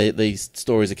why these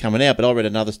stories are coming out, but I read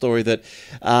another story that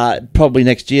probably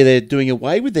next year they're doing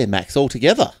away with their Macs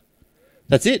altogether.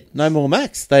 That's it. No more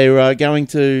Macs. They're going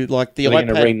to like the iPad. They're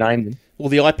going to rename them. Well,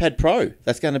 the iPad Pro.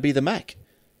 That's going to be the Mac,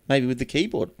 maybe with the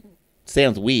keyboard.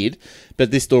 Sounds weird,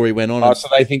 but this story went on. Oh, so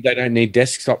they think they don't need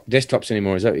desktops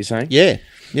anymore? Is that what you're saying? Yeah.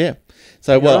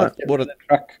 So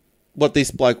what this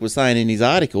bloke was saying in his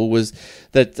article was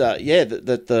that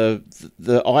that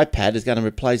the iPad is going to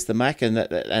replace the Mac, and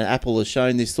that Apple has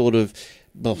shown this sort of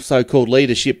so-called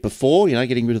leadership before.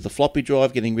 Getting rid of the floppy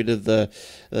drive, getting rid of the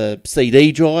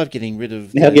CD drive, getting rid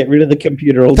of get rid of the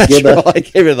computer altogether. That's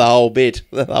right, get rid of the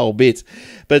whole bit.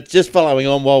 But just following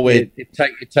on while we're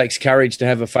it takes courage to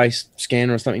have a face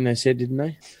scanner or something. They said, didn't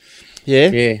they?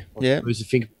 Yeah. Who's the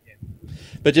finger?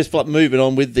 But just moving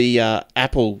on with the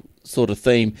Apple sort of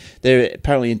theme, they're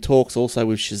apparently in talks also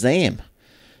with Shazam.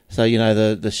 So,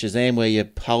 the Shazam where you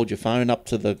hold your phone up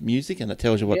to the music and it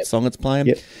tells you what song it's playing.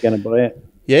 Yep, going to buy it.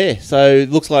 Yeah, so it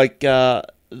looks like the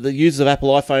users of Apple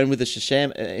iPhone with the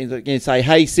Shazam can say,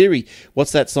 "Hey Siri,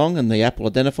 what's that song?" And the Apple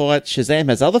identify it. Shazam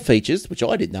has other features, which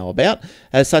I didn't know about,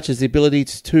 as such as the ability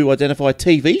to identify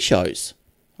TV shows.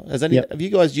 Have you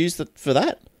guys used it for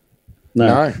that?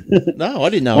 No. No, I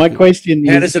didn't know. My question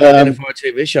How is, does it identify a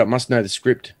TV show? It must know the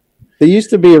script. there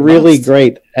used to be a really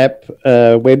great app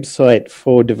website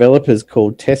for developers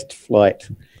called Test Flight.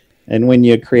 And when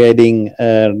you're creating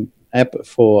an app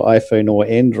for iPhone or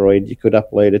Android, you could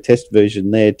upload a test version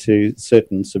there to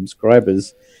certain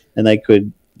subscribers, and they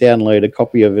could download a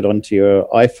copy of it onto your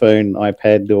iPhone,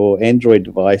 iPad, or Android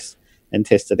device and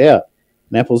test it out.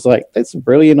 And Apple's like, that's a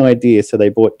brilliant idea. So they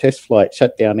bought Test Flight,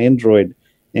 shut down Android.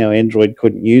 Now Android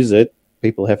couldn't use it.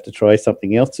 People have to try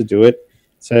something else to do it.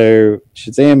 So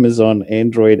Shazam is on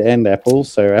Android and Apple.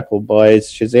 So Apple buys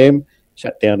Shazam,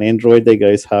 shut down Android. There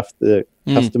goes half the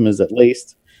customers at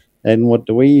least. And what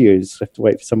do we use? Have to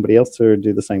wait for somebody else to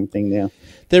do the same thing now.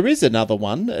 There is another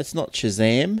one. It's not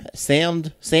Shazam.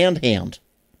 SoundHound.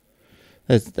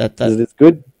 It's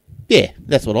good. Yeah,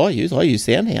 that's what I use. I use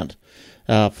SoundHound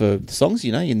for songs,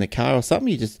 in the car or something.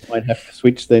 You just might have to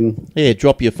switch then. Yeah,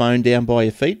 drop your phone down by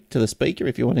your feet to the speaker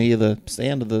if you want to hear the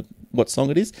sound of what song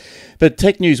it is. But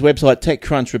tech news website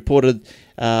TechCrunch reported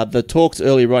the talks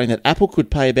earlier, writing that Apple could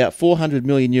pay about $400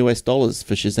 million for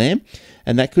Shazam,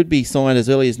 and that could be signed as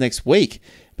early as next week.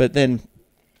 But then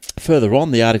further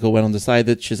on, the article went on to say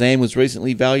that Shazam was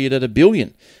recently valued at $1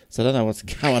 billion. So I don't know what's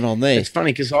going on there. It's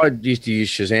funny because I used to use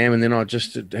Shazam and then I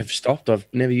just have stopped. I've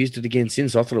never used it again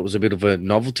since. I thought it was a bit of a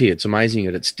novelty. It's amazing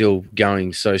that it's still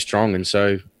going so strong and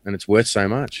it's worth so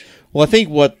much. Well, I think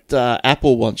what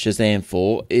Apple wants Shazam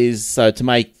for is so to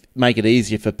make it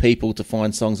easier for people to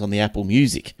find songs on the Apple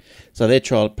Music. So they're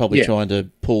probably trying to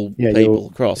pull people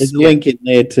across. There's a link in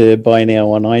there to buy now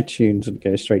on iTunes and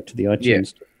go straight to the iTunes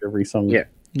store for every song.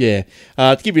 Yeah.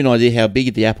 To give you an idea how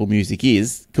big the Apple Music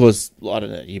is, because, I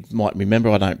don't know, you might remember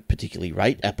I don't particularly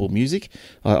rate Apple Music.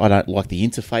 I don't like the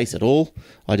interface at all.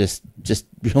 I just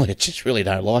really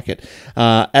don't like it.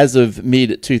 As of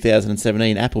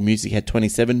mid-2017, Apple Music had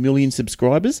 27 million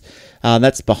subscribers.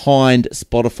 That's behind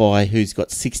Spotify, who's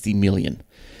got 60 million.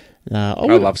 I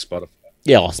love Spotify.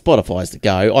 Yeah, Spotify's the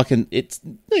go. It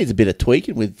needs a bit of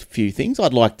tweaking with a few things.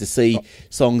 I'd like to see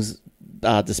songs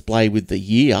display with the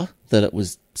year that it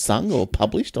was sung or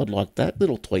published. I'd like that.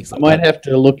 Little tweaks. I might have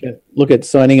to look at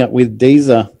signing up with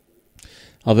Deezer.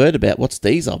 I've heard about what's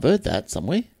Deezer. I've heard that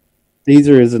somewhere.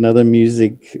 Deezer is another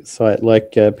music site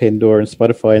like Pandora and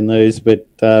Spotify and those, but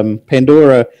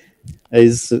Pandora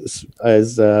is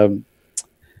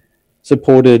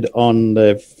supported on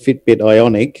the Fitbit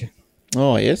Ionic.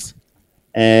 Oh, yes.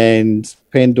 And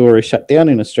Pandora shut down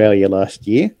in Australia last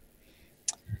year.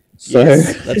 So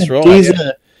yes, that's right.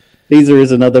 Deezer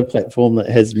is another platform that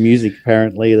has music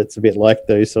apparently that's a bit like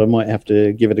those, so I might have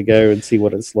to give it a go and see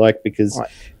what it's like, because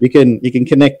you can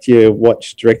connect your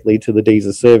watch directly to the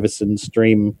Deezer service and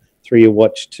stream through your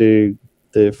watch to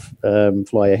the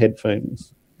Flyer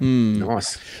headphones.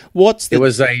 Nice. There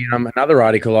was another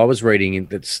article I was reading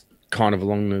that's kind of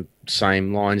along the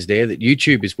same lines there, that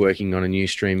YouTube is working on a new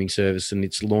streaming service and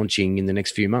it's launching in the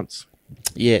next few months.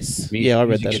 Yes. I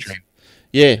read that.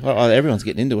 Yeah, everyone's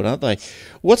getting into it, aren't they?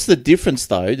 What's the difference,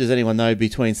 though, does anyone know,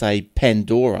 between, say,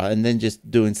 Pandora and then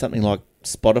just doing something like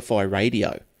Spotify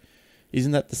Radio?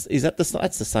 That's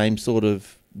the same sort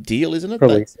of deal, isn't it?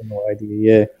 Probably similar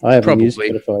idea, yeah. I haven't used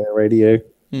Spotify Radio.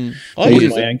 I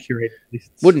use my own curated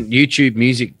lists. Wouldn't YouTube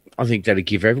Music, I think that'd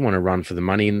give everyone a run for the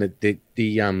money, and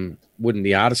wouldn't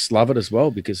the artists love it as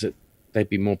well, because they'd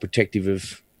be more protective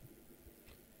of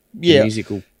the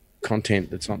musical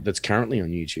content that's currently on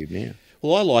YouTube now.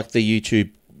 Well, I like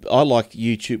YouTube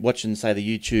watching, say,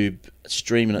 the YouTube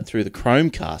streaming it through the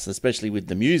Chromecast, especially with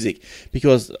the music,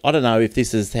 because I don't know if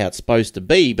this is how it's supposed to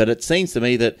be, but it seems to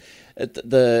me that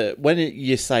when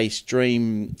you say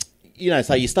stream,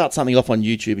 say you start something off on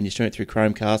YouTube and you stream it through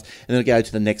Chromecast, and then it'll go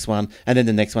to the next one, and then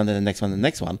the next one, then the next one, and the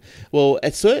next one. Well,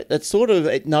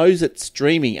 it knows it's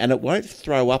streaming, and it won't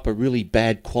throw up a really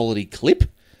bad quality clip.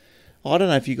 I don't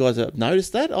know if you guys have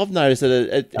noticed that. I've noticed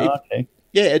that okay.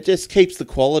 Yeah, it just keeps the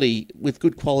quality with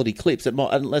good quality clips.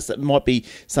 Unless it might be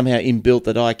somehow inbuilt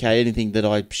that anything that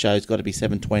I show's got to be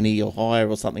 720 or higher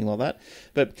or something like that.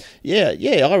 But yeah,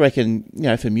 I reckon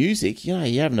for music, you're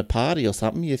having a party or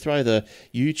something, you throw the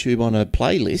YouTube on a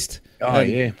playlist. Oh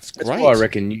yeah, it's that's great. Why I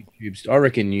reckon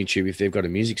YouTube, if they've got a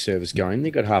music service going,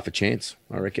 they've got half a chance.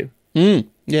 I reckon.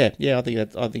 Yeah, I think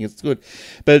it's good,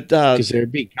 but because they're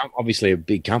obviously a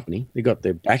big company, they got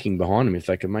their backing behind them if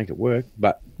they can make it work.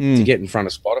 But to get in front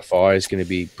of Spotify is going to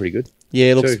be pretty good.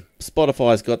 Yeah, look,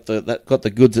 Spotify's got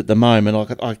the goods at the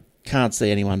moment. I can't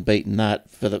see anyone beating that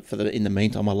for the. In the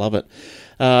meantime, I love it.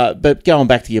 But going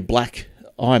back to your black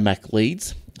iMac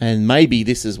leads, and maybe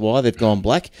this is why they've gone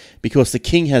black, because the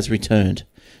king has returned.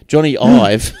 Jony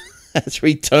Ive has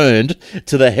returned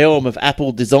to the helm of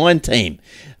Apple design team.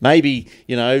 Maybe,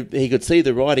 he could see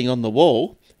the writing on the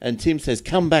wall, and Tim says,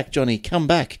 "Come back, Johnny, come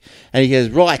back." And he goes,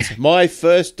 "Right, my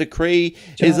first decree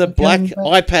is a black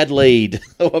iPad lead,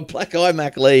 or a black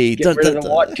iMac lead." Get rid of the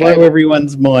white blow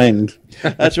everyone's mind.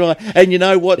 That's right. And you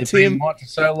know what, They've Tim? been white for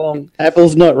so long.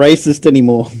 Apple's not racist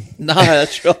anymore. No,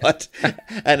 that's right.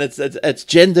 And it's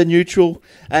gender neutral,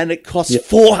 and it costs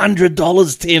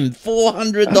 $400, Tim.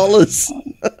 $400.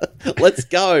 Let's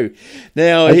go.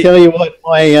 Now, I tell you what,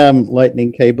 my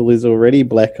lightning cable is already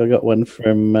black. I got one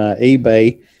from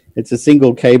eBay. It's a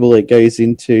single cable that goes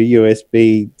into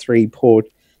USB 3 port,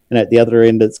 and at the other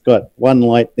end it's got one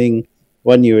lightning,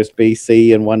 one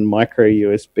USB-C, and one micro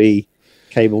USB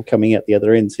cable coming out the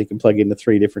other end, so you can plug into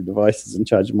 3 different devices and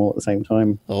charge them all at the same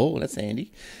time. Oh, that's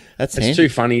handy. It's too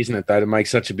funny, isn't it, though, to make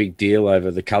such a big deal over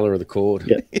the colour of the cord.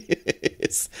 Yeah.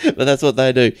 Yes, but that's what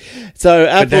they do. So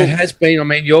Apple, but there has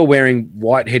been, you're wearing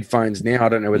white headphones now. I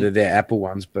don't know whether they're Apple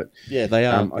ones, but yeah, they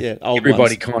are. Old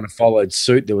everybody ones. kind of followed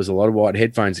suit. There was a lot of white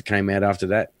headphones that came out after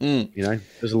that.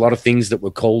 There's a lot of things that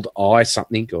were called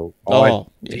something or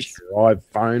yes. or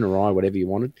iPhone or whatever you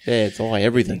wanted. Yeah, it's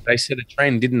everything. They set a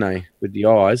trend, didn't they, with the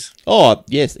eyes? Oh,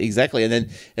 yes, exactly. And then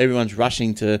everyone's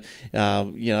rushing to, to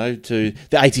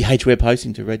the ATH web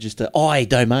hosting to register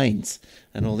iDomains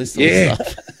and all this sort of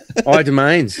stuff.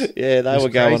 iDomains. Yeah, they were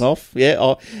going crazy. Off.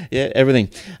 Yeah, everything.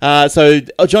 So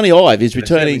Jony Ive is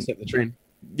returning. Set the trend.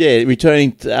 Yeah,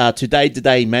 returning to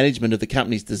day-to-day management of the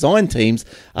company's design teams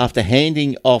after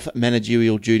handing off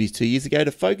managerial duties 2 years ago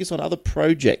to focus on other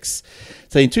projects.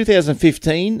 So in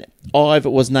 2015, Ive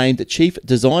was named Chief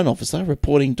Design Officer,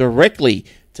 reporting directly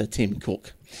to Tim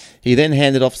Cook. He then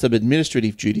handed off some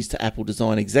administrative duties to Apple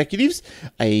design executives,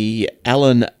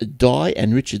 Alan Dye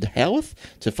and Richard Howarth,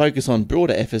 to focus on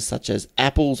broader efforts such as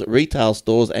Apple's retail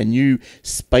stores and new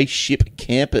spaceship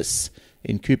campus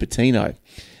in Cupertino.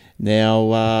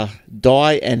 Now,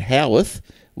 Dye and Howarth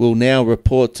will now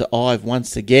report to Ive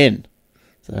once again.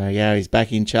 So, he's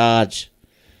back in charge.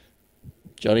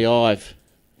 Jony Ive,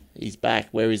 he's back.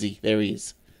 Where is he? There he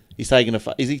is. Is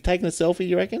he taking a selfie,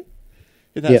 you reckon?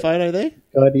 In that photo there?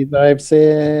 God, I've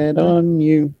said on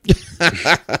you.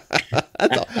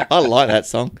 I like that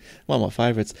song. One of my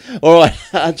favourites. All right,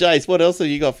 Jace, what else have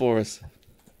you got for us?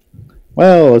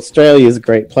 Well, Australia is a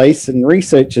great place, and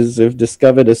researchers have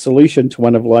discovered a solution to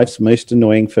one of life's most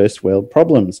annoying first world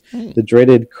problems, the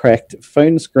dreaded cracked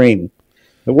phone screen.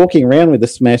 But walking around with a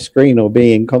smashed screen or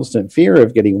being in constant fear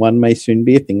of getting one may soon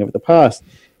be a thing of the past.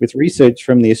 With research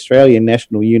from the Australian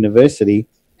National University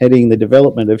heading the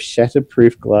development of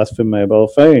shatterproof glass for mobile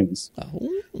phones. Oh.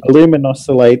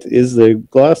 Aluminosilate is the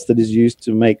glass that is used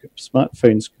to make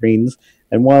smartphone screens,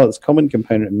 and while it's a common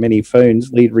component in many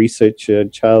phones, lead researcher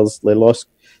Charles Lelosk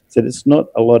said it's not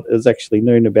a lot is actually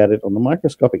known about it on the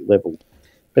microscopic level.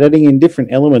 But adding in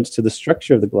different elements to the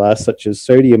structure of the glass, such as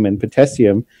sodium and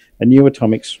potassium, a new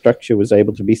atomic structure was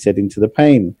able to be set into the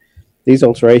pane. These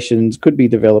alterations could be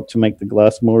developed to make the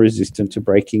glass more resistant to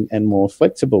breaking and more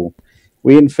flexible.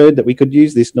 We inferred that we could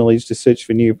use this knowledge to search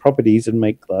for new properties and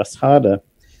make glass harder.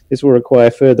 This will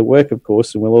require further work, of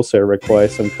course, and will also require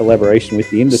some collaboration with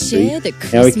the industry.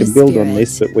 Now we can build on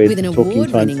this, but we're talking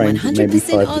time frames of maybe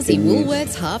 5 to 10 years.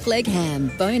 Woolworths half-leg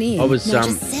ham, bone in. I was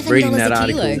reading that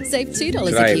article Save $2 a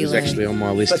today. kilo. It was actually on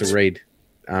my list to read.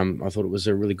 I thought it was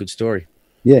a really good story.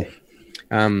 Yeah.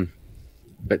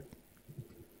 But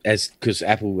because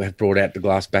Apple have brought out the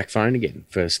glass back phone again,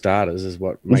 for starters, is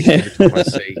what makes every time I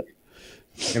see.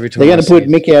 Every time they're going to put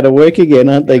Mick out of work again,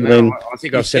 aren't they, Glenn? I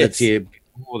think I've said it to you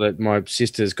before that my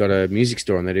sister's got a music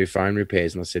store and they do phone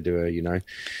repairs, and I said to her,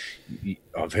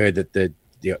 I've heard that the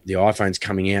iPhone's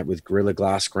coming out with Gorilla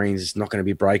Glass screens. It's not going to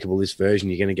be breakable, this version.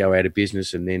 You're going to go out of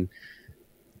business. And then,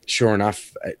 sure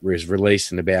enough, it was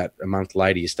released, and about a month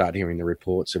later, you start hearing the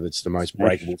reports of it's the most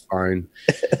breakable phone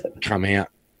come out.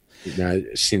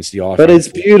 Since the iPhone. But it's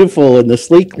beautiful, and the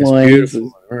sleek lines.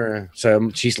 So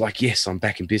she's like, yes, I'm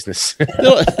back in business.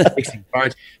 Fixing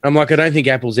phones. I'm like, I don't think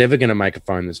Apple's ever going to make a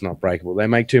phone that's not breakable. They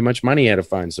make too much money out of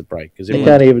phones that break. Because they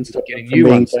can't even stop getting new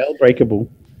ones. Breakable.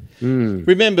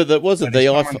 Remember that wasn't the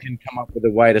iPhone can come up with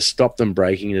a way to stop them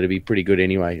breaking. It'd be pretty good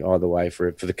anyway, either way,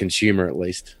 for the consumer at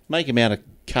least. Make them out of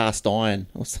cast iron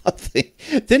or something.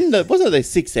 Wasn't there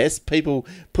 6S people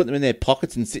putting them in their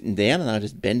pockets and sitting down and they were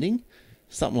just bending?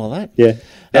 Something like that. Yeah.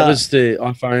 That was the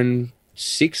iPhone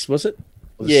 6, was it?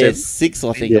 Or the 7? 7? 6,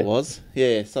 I think it was.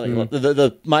 Yeah, something like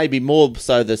the maybe more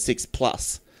so the 6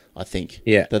 Plus, I think.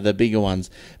 Yeah. The bigger ones.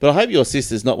 But I hope your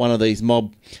sister's not one of these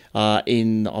mob I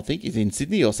think he's in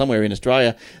Sydney or somewhere in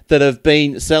Australia, that have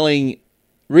been selling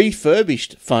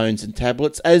refurbished phones and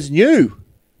tablets as new.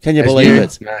 Can you believe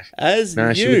it?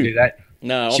 No, she would do that.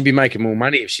 No, she'd be making more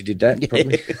money if she did that,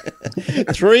 probably.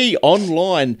 3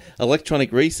 online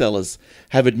electronic resellers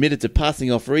have admitted to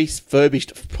passing off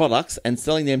refurbished products and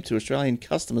selling them to Australian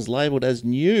customers labelled as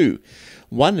new.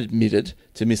 One admitted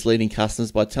to misleading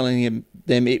customers by telling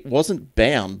them it wasn't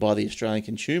bound by the Australian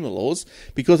consumer laws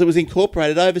because it was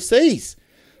incorporated overseas.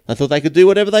 They thought they could do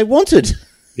whatever they wanted.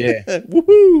 Yeah.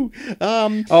 Woohoo!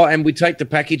 And we take the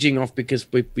packaging off because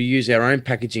we use our own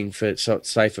packaging so it's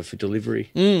safer for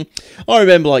delivery. I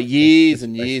remember like years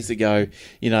and years ago,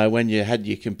 when you had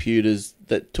your computers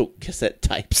that took cassette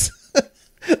tapes.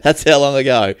 That's how long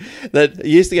ago. That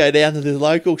you used to go down to the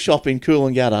local shop in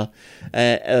Coolangatta.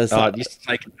 It used to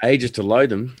take ages to load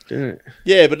them, didn't it?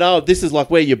 Yeah, but no, this is like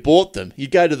where you bought them.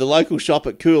 You'd go to the local shop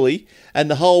at Cooley, and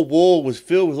the whole wall was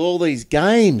filled with all these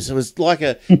games. It was like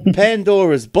a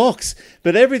Pandora's box.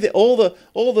 But everything, all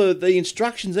the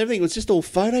instructions, everything was just all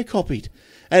photocopied.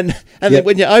 And then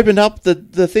when you opened up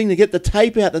the thing to get the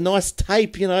tape out, the nice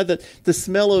tape, the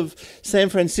smell of San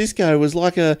Francisco was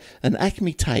like an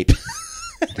Acme tape.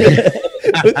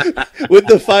 with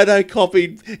the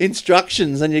photocopied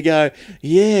instructions, and you go,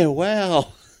 yeah, wow.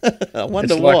 I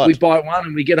wonder it's like what. We buy one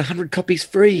and we get 100 copies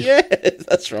free. Yeah,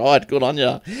 that's right. Good on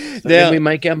you. So now we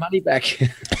make our money back.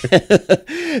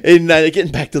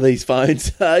 Getting back to these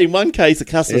phones, in one case, a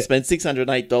customer spent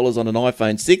 $608 on an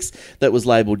iPhone 6 that was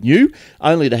labelled new,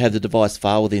 only to have the device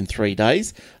fail within 3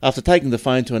 days. After taking the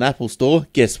phone to an Apple store,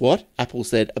 guess what? Apple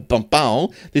said,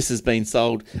 this has been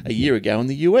sold a year ago in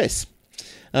the US.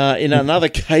 In another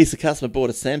case, a customer bought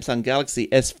a Samsung Galaxy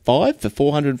S5 for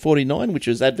 $449, which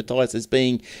was advertised as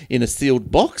being in a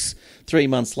sealed box. 3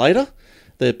 months later,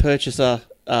 the purchaser,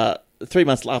 3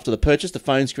 months after the purchase, the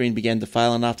phone screen began to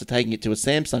fail, and after taking it to a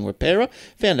Samsung repairer,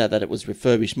 found out that it was a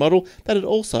refurbished model that had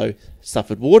also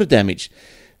suffered water damage.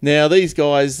 Now, these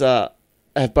guys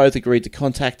have both agreed to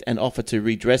contact and offer to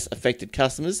redress affected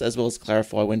customers, as well as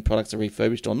clarify when products are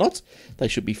refurbished or not. They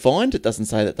should be fined. It doesn't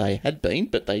say that they had been,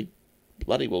 but they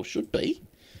bloody well should be.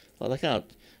 Like they can't,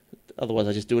 otherwise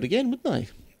they just do it again, wouldn't they?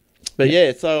 But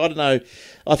yeah, so I don't know.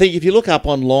 I think if you look up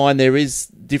online, there is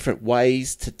different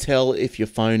ways to tell if your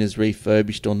phone is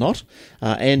refurbished or not.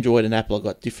 Android and Apple have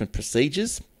got different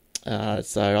procedures.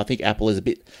 So I think Apple is a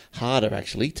bit harder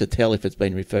actually to tell if it's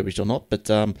been refurbished or not. But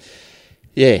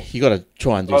yeah, you got to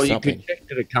try and do something. You could check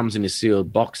that it comes in a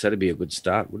sealed box. That'd be a good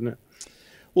start, wouldn't it?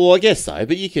 Well, I guess so,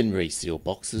 but you can reseal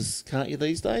boxes, can't you,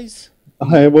 these days?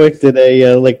 I worked at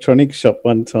a electronics shop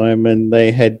one time, and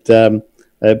they had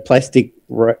a plastic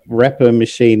wrapper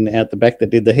machine out the back that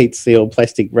did the heat seal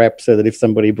plastic wrap, so that if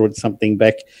somebody brought something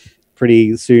back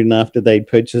pretty soon after they'd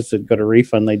purchased it, got a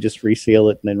refund, they just reseal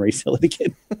it and then resell it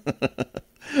again.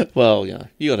 Well,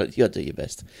 you got to do your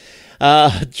best.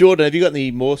 Jordan, have you got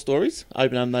any more stories?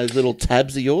 Open up those little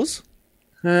tabs of yours.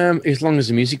 As long as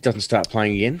the music doesn't start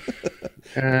playing again.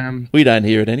 We don't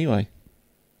hear it anyway.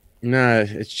 No,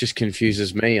 it just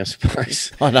confuses me, I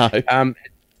suppose. I know.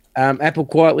 Apple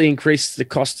quietly increased the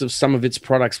cost of some of its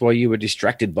products while you were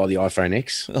distracted by the iPhone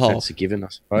X. Oh. That's a given, I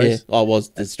suppose. Yeah, I was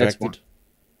distracted.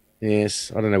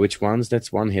 Yes, I don't know which ones.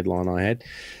 That's one headline I had.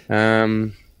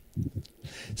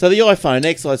 So the iPhone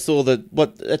X, I saw that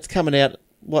it's coming out.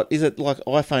 What is it, like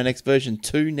iPhone X version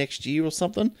 2 next year or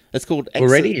something? It's called X.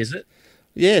 Already, is it?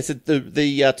 Yeah, it's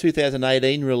the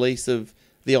 2018 release of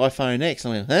the iPhone X.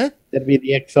 I mean, huh? That'd be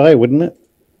the XI, wouldn't it?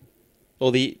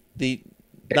 Or the V.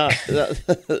 Oh,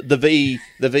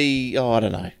 I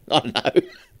don't know.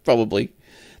 Probably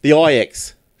the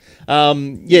iX.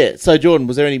 Yeah. So Jordan,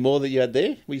 was there any more that you had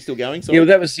there? Were you still going? Sorry? Yeah,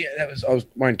 that was. I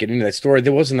won't get into that story.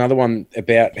 There was another one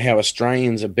about how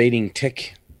Australians are beating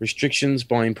tech restrictions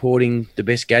by importing the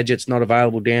best gadgets not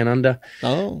available down under.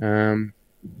 Oh. And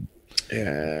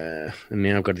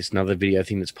now I've got this another video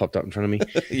thing that's popped up in front of me.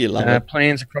 You love it.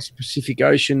 Plans across the Pacific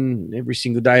Ocean every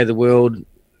single day of the world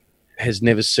has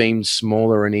never seemed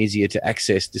smaller and easier to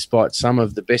access, despite some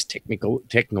of the best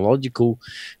technological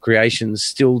creations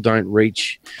still don't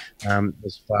reach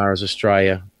as far as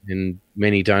Australia, and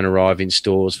many don't arrive in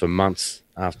stores for months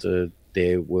after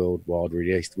their worldwide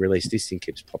release. This thing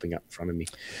keeps popping up in front of me.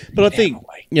 But I think,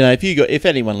 if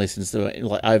anyone listens to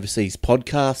like overseas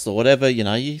podcasts or whatever,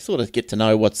 you sort of get to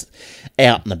know what's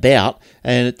out and about,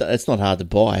 and it's not hard to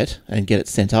buy it and get it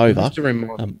sent over. I have to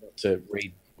remind them not to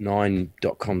read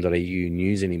 9.com.au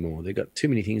news anymore. They've got too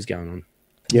many things going on.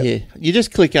 Yep. Yeah. You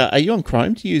just click, are you on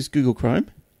Chrome? Do you use Google Chrome?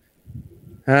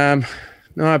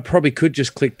 No, I probably could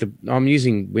just click I'm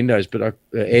using Windows, but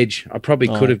Edge. I probably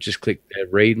could have just clicked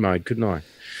read mode, couldn't I?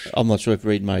 I'm not sure if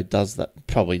read mode does that.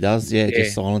 Probably does. Yeah, it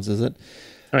just silences it.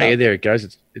 Oh, yeah, there it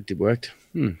goes. It worked.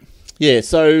 Yeah,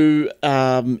 so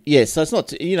so it's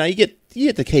not, you get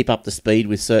to keep up to speed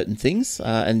with certain things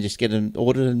and just get them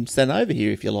ordered and sent over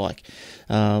here if you like.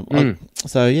 Anybody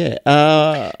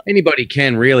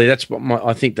can really. That's what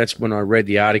I think. That's when I read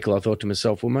the article. I thought to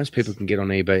myself, well, most people can get on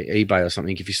eBay or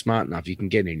something. If you're smart enough, you can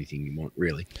get anything you want,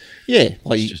 really. Yeah,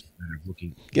 like it's just a matter of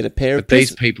looking. Get a pair of. But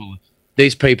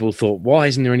these people thought, why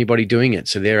isn't there anybody doing it?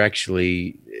 So they're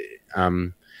actually,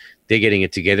 they're getting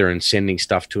it together and sending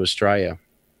stuff to Australia.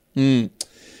 Yeah,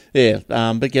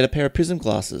 but get a pair of prism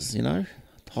glasses,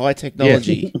 high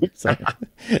technology. So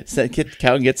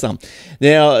go and get some.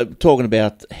 Now, talking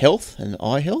about health and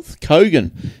eye health,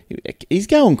 Kogan, he's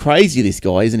going crazy, this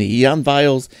guy, isn't he? He's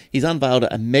unveiled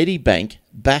a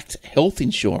Medibank-backed health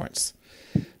insurance.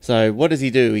 So what does he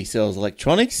do? He sells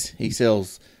electronics, he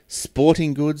sells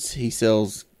sporting goods, he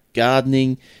sells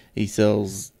gardening, he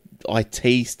sells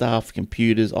IT stuff,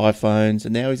 computers, iPhones,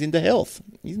 and now he's into health.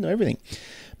 He's into everything.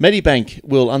 Medibank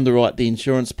will underwrite the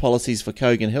insurance policies for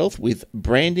Kogan Health with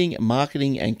branding,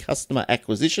 marketing and customer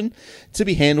acquisition to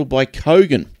be handled by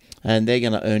Kogan, and they're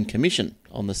going to earn commission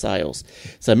on the sales.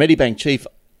 So Medibank Chief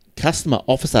Customer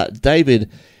Officer David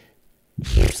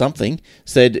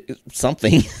said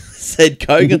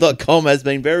Kogan.com has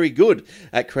been very good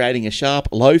at creating a sharp,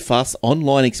 low-fuss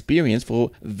online experience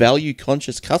for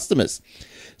value-conscious customers.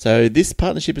 So this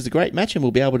partnership is a great match, and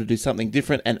we'll be able to do something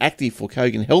different and active for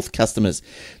Kogan Health customers.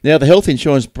 Now, the health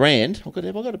insurance brand... Have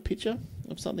I got a picture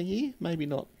of something here? Maybe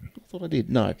not. I thought I did.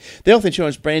 No. The health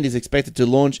insurance brand is expected to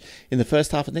launch in the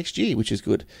first half of next year, which is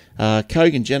good.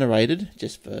 Kogan generated,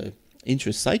 just for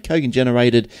interest's sake,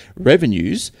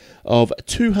 revenues of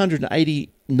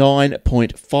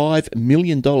 $289.5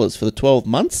 million for the 12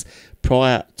 months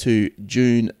prior to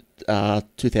June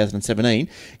 2017,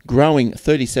 growing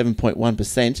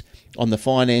 37.1% on the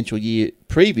financial year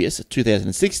previous,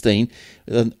 2016.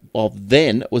 Of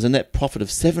then was a net profit of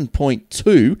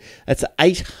 7.2. That's an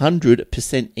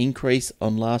 800% increase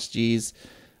on last year's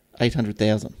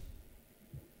 800,000.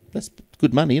 That's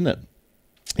good money, isn't it?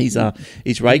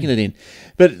 He's raking it in.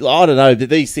 But I don't know,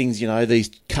 these things, these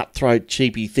cutthroat,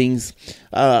 cheapy things,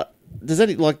 do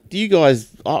you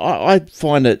guys, I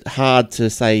find it hard to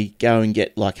say go and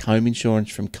get like home insurance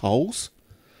from Coles.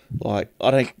 Like,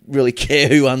 I don't really care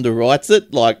who underwrites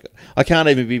it. Like, I can't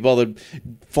even be bothered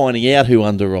finding out who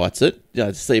underwrites it,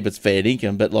 to see if it's fair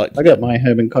income. But like, I got my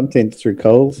home and contents through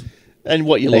Coles. And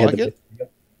what, you like it?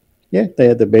 Yeah, they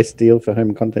had the best deal for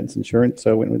home contents insurance,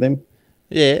 so I went with them.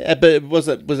 Yeah, but was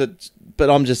it? But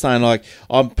I'm just saying, like,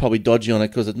 I'm probably dodgy on it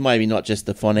because it's maybe not just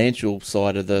the financial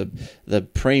side of the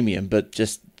premium, but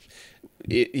just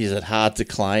is it hard to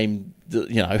claim?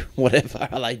 Whatever,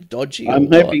 are they dodgy? I'm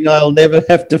hoping I'll never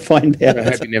have to find out. I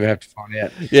hope you never have to find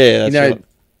out. Yeah, that's right.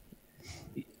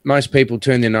 Most people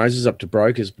turn their noses up to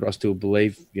brokers, but I still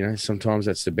believe, sometimes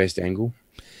that's the best angle.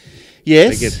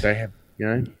 Yes, they have,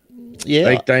 yeah,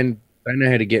 they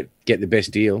know how to get the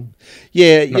best deal.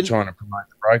 Yeah, not trying to promote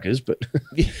the brokers, but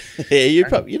yeah,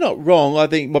 you're not wrong. I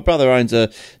think my brother owns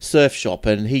a surf shop,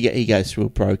 and he goes through a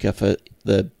broker for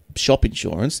the shop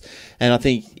insurance, and I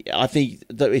think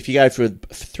that if you go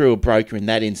through a broker in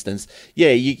that instance,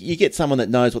 yeah, you get someone that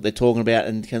knows what they're talking about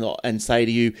and can say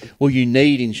to you, well, you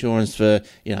need insurance for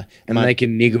and they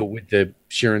can niggle with the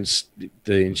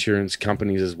insurance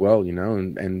companies as well,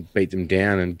 and beat them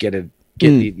down and get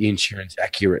the insurance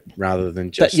accurate rather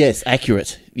than just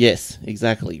accurate. Yes,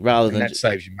 exactly. That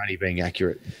saves you money being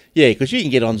accurate. Yeah, because you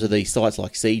can get onto these sites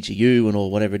like CGU and all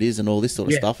whatever it is and all this sort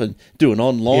of stuff and do an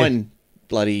online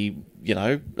bloody,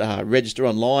 register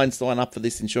online, sign up for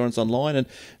this insurance online, and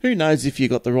who knows if you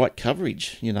got the right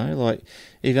coverage, like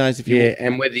who knows if you... Yeah,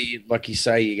 and whether, like you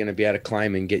say, you're going to be able to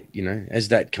claim and get, as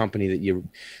that company that you're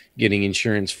getting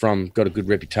insurance from got a good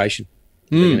reputation,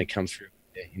 they're going to come through,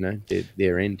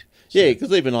 their end. So. Yeah,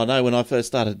 because even I know when I first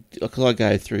started, because I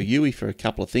go through UE for a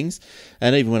couple of things,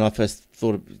 and even when I first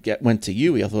went to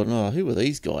UE, I thought, who are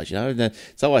these guys, And then,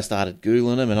 so I started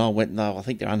Googling them, and I went, I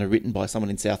think they're underwritten by someone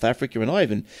in South Africa, and I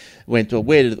even went to,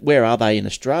 where are they in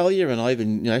Australia, and I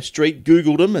even, street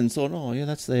Googled them and thought,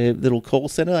 that's their little call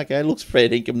centre, okay, it looks fair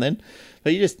income then.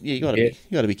 But you got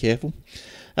to be careful.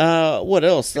 What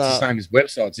else? It's the same as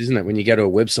websites, isn't it? When you go to a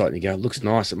website and you go, it looks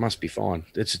nice, it must be fine.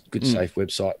 It's a good, safe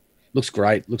website. Looks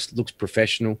great, looks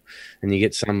professional, and you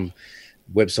get some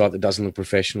website that doesn't look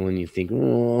professional, and you think,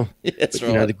 that's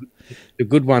right. The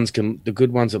good ones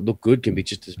that look good can be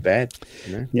just as bad.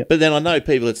 Yep. But then I know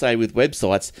people that say with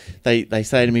websites, they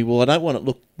say to me, well, I don't want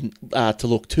it to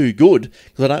look too good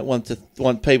because I don't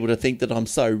want people to think that I'm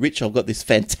so rich. I've got this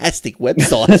fantastic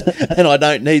website and I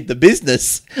don't need the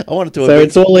business. I want it to. So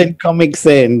it's all in Comic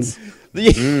Sans.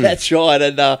 Yeah, that's right,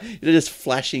 and just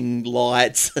flashing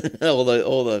lights, all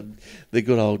the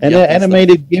good old and an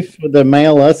animated GIF with the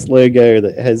Mail Us logo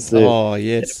that has the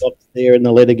box there, and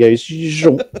the letter goes.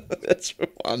 That's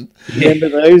one. Remember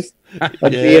those?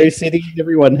 Like VO City,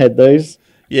 everyone had those.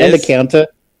 Yes. And a counter.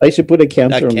 They should put a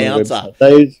counter on the website.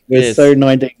 Those were so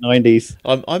 1990s.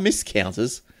 I miss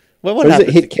counters. Well, what happened?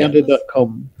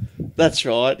 Hitcounter.com. That's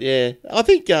right. Yeah, I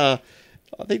think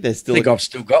there's still. I've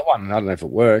still got one. I don't know if it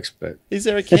works, but is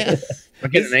there a count? I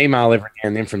get an email every now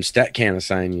and then from StatCounter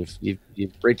saying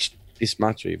you've reached this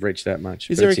much or you've reached that much.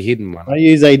 It's a hidden one. I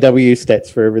use AW Stats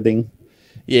for everything.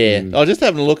 Yeah, I was just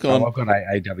having a look on. I've got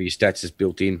AW Stats is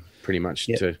built in pretty much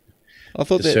to. I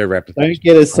thought that server application. Don't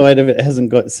get a site if it hasn't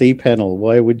got cPanel.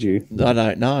 Why would you? I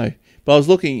don't know. But I was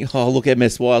looking. Look,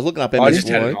 MSY. I was looking up MSY. I just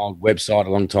had an old website a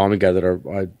long time ago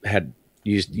that I had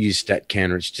used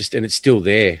StatCounter. It's still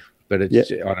there. But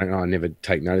it's, I don't know. I never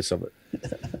take notice of it.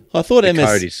 I thought the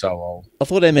code is so old. I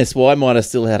thought MSY might have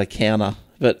still had a counter,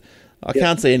 but I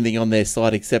can't see anything on their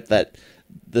site except that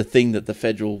the thing that the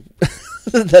federal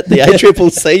that the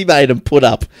ACCC made them put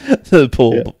up. The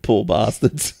poor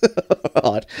bastards.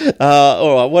 Right.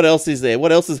 All right. What else is there?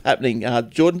 What else is happening?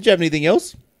 Jordan, do you have anything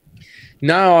else?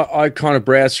 No, I kind of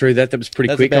browsed through that. That was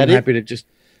pretty quick. I'm happy to just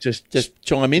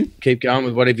chime in. Keep going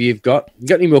with whatever you've got. You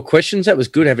got any more questions? That was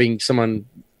good having someone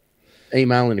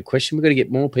email in a question. We've got to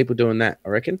get more people doing that, I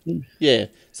reckon. Yeah.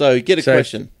 So get a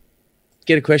question.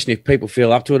 Get a question. If people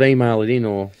feel up to it, email it in.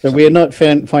 So we're not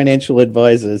financial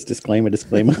advisors. Disclaimer.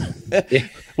 Yeah.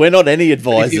 We're not any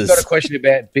advisors. If you've got a question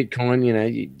about Bitcoin,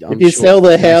 if you sell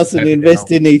the house and invest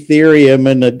in Ethereum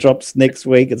and it drops next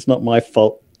week, it's not my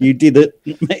fault. You did it,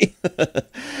 me.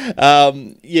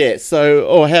 Yeah.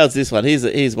 So, how's this one?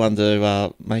 Here's one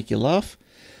to make you laugh.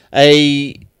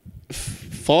 A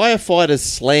Firefighters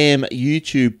slam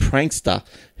YouTube prankster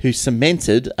who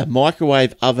cemented a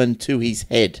microwave oven to his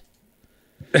head.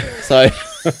 So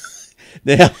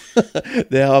now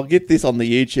I'll get this on the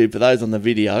YouTube for those on the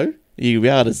video. You'll be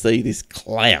able to see this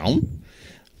clown.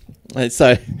 And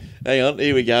so hang on,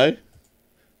 here we go.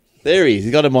 There he is.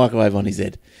 He's got a microwave on his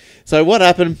head. So what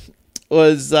happened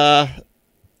was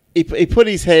he put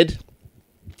his head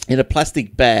in a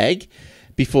plastic bag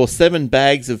before 7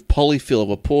 bags of polyfiller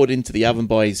were poured into the oven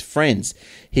by his friends.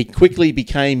 He quickly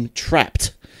became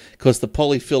trapped because the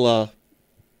polyfiller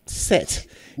set.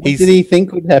 What did he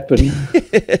think would happen?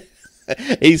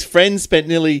 His friend spent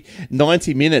nearly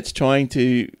 90 minutes trying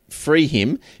to free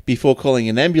him before calling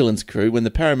an ambulance crew. When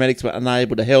the paramedics were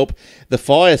unable to help, the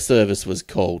fire service was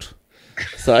called.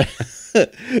 So,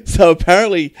 so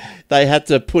apparently they had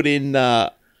to put in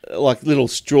like little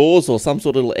straws or some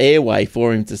sort of little airway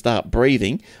for him to start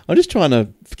breathing. I'll just try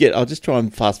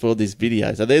and fast forward this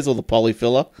video. So there's all the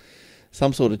polyfiller,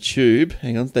 some sort of tube.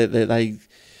 Hang on, they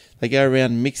go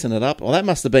around mixing it up. Well, they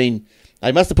must have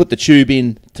put the tube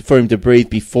in for him to breathe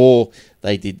before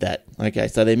they did that. Okay,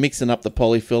 so they're mixing up the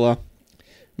polyfiller,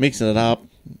 mixing it up.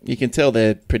 You can tell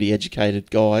they're pretty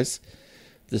educated guys.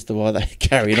 Just the way they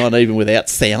carry it on, even without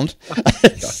sound.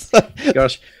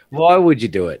 Gosh, why would you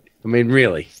do it? I mean,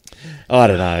 really? I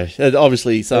don't know.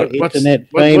 Obviously, so internet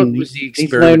fame. What was the He's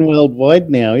experiment? known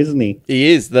worldwide now, isn't he?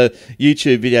 he is. The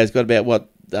YouTube video's got about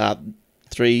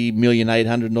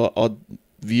 3,800,000 odd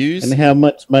views. And how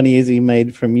much money has he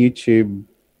made from YouTube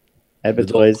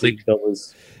advertising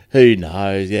dollars? Who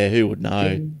knows? Yeah, who would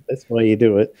know? That's why you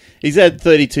do it. He's had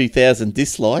 32,000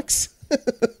 dislikes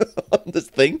on this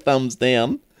thing. Thumbs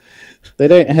down. They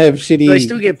don't have shitty. Do they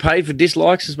still get paid for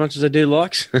dislikes as much as they do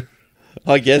likes?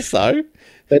 I guess so.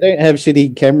 They don't have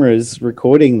shitty cameras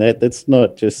recording that. That's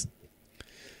not just.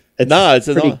 It's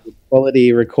pretty good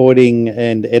quality recording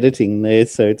and editing there.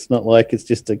 So it's not like it's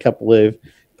just a couple of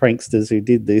pranksters who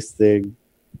did this. They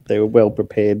were well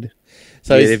prepared.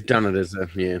 So yeah, they've done it as a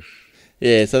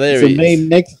yeah. So there So he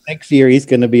is. next year he's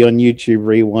going to be on YouTube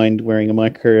Rewind wearing a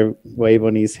microwave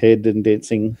on his head and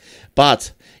dancing.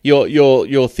 But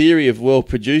your theory of well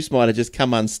produced might have just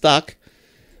come unstuck.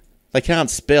 They can't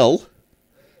spell.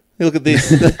 Look at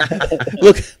this.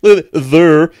 look at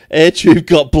the air tube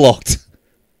got blocked.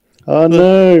 Oh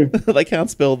no! They can't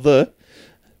spell the.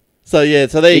 So yeah,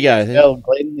 so there you go. ESL,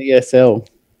 Glenn, ESL.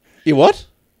 You what?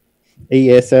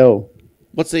 ESL.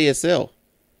 What's ESL?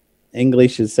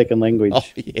 English is second language. Oh,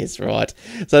 yes, right.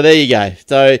 So there you go.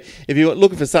 So if you're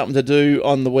looking for something to do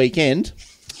on the weekend,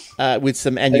 with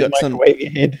some, and you got some,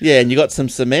 and you got some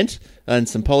cement and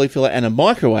some polyfiller and a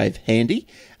microwave handy,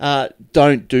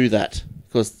 don't do that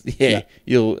because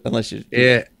you'll unless you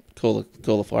call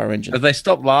the fire engine. Have they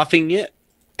stopped laughing yet?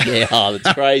 Yeah,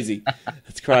 that's crazy.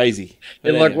 That's crazy.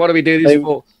 They're like, what do we do this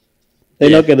for? They're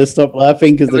not going to stop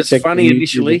laughing because it was funny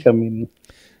initially.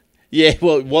 Yeah,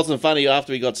 well, it wasn't funny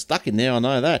after he got stuck in there. I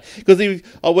know that because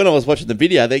when I was watching the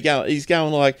video, he's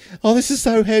going like, "Oh, this is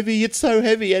so heavy! It's so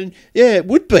heavy!" And yeah, it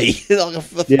would be like a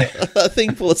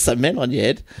thing full of cement on your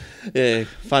head. Yeah,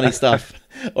 funny stuff.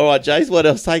 All right, Jace, what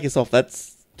else? Take us off that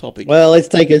topic. Well, let's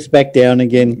take us back down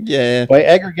again. Yeah. By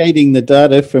aggregating the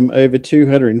data from over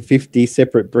 250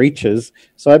 separate breaches,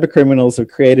 cybercriminals have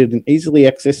created an easily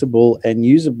accessible and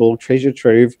usable treasure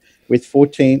trove with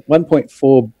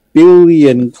 1.4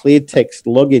 billion clear text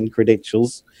login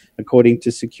credentials, according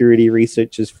to security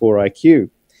researchers 4IQ. If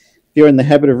you're in the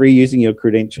habit of reusing your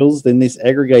credentials, then this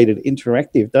aggregated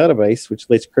interactive database, which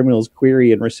lets criminals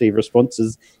query and receive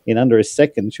responses in under a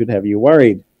second, should have you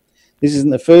worried. This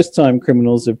isn't the first time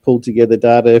criminals have pulled together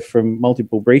data from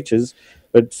multiple breaches,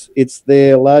 but it's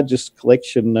their largest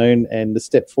collection known and a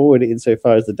step forward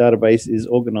insofar as the database is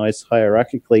organized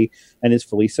hierarchically and is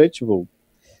fully searchable.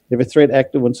 If a threat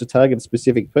actor wants to target a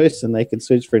specific person, they can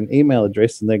search for an email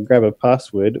address and then grab a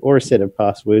password or a set of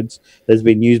passwords that has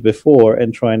been used before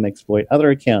and try and exploit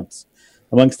other accounts.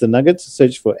 Amongst the nuggets, a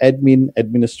search for admin,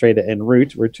 administrator, and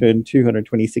root returned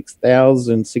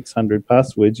 226,600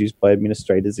 passwords used by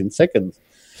administrators in seconds.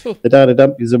 The data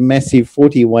dump is a massive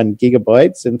 41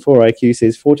 gigabytes, and 4IQ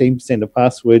says 14% of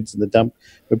passwords in the dump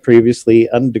were previously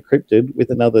undecrypted, with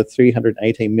another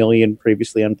 318 million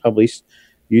previously unpublished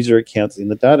user accounts in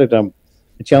the data dump.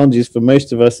 The challenge is for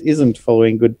most of us isn't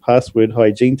following good password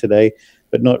hygiene today,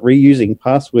 but not reusing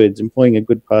passwords, employing a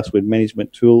good password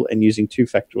management tool, and using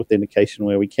two-factor authentication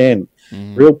where we can.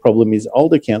 Real problem is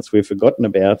old accounts we've forgotten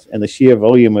about and the sheer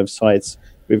volume of sites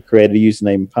we've created a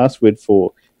username and password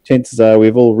for. Chances are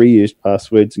we've all reused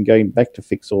passwords, and going back to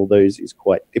fix all those is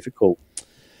quite difficult.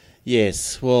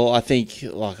 Yes, well, I think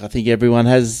everyone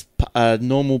has a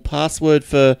normal password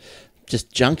for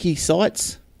just junky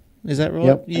sites. Is that right?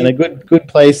 Yep. And a good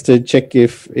place to check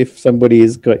if somebody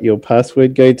has got your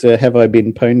password, go to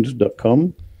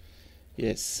haveibeenpwned.com.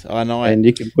 Yes, I know. And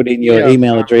you can put in your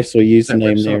email address or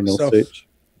username there and it'll search.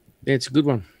 Yeah, it's a good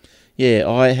one. Yeah,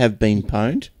 I have been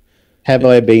pwned. Have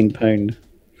I been pwned?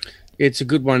 It's a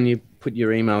good one. You put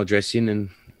your email address in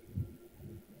and...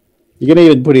 You can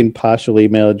even put in partial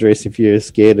email address if you're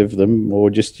scared of them, or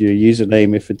just your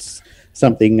username if it's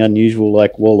something unusual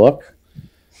like Warlock.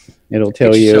 It'll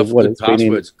tell you what it's been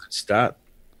in. Good start.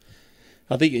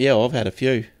 I think, I've had a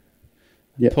few.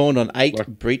 Yep. Pawned on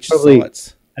 8 breach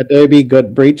sites. Adobe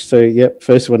got breached, so yep,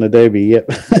 first one Adobe, yep.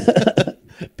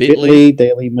 Bitly.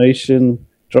 Dailymotion,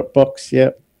 Dropbox,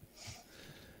 yep.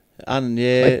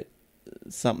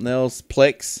 Something else.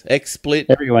 Plex, XSplit.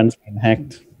 Everyone's been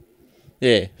hacked.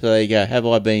 Yeah, so there you go. Have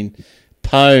I been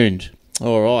pwned?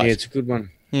 All right. Yeah, it's a good one.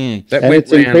 That and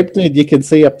it's encrypted. You can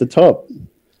see up the top.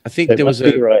 I think there was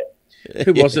a right.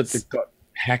 Who was it that got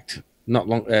hacked? Not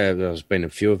long. There's been a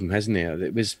few of them, hasn't there?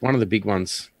 It was one of the big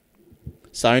ones.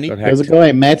 Sony. There was a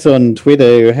guy, Matt, on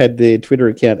Twitter who had their Twitter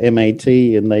account MAT,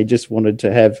 and they just wanted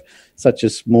to have such a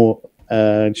small,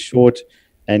 short,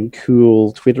 and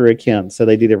cool Twitter account. So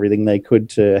they did everything they could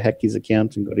to hack his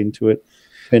account and got into it.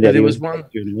 There was one.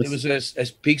 There was a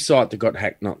big site that got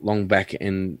hacked not long back,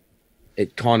 and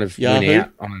it kind of went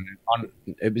out on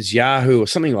it was Yahoo or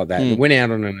something like that. It went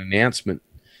out on an announcement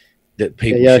that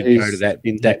people should go to that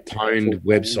pwned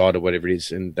website or whatever it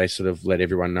is, and they sort of let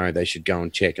everyone know they should go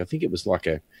and check. I think it was like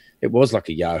a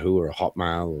Yahoo or a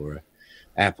Hotmail or a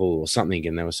Apple or something,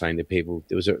 and they were saying to people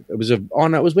it was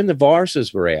when the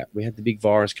viruses were out. We had the big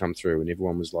virus come through, and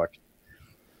everyone was like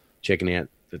checking out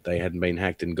that they hadn't been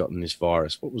hacked and gotten this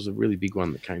virus. What was a really big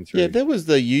one that came through? Yeah, there was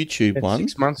the YouTube one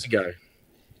 6 months ago.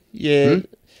 Yeah,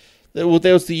 there was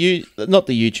not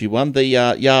the YouTube one, the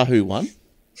Yahoo one.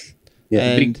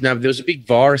 Yeah, there was a big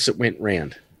virus that went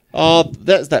round. Oh,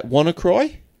 that's that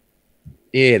WannaCry?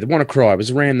 Yeah, the WannaCry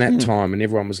was around that time, and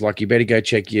everyone was like, you better go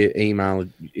check your email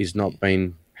is not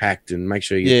been hacked and make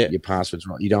sure your password's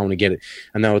right. You don't want to get it.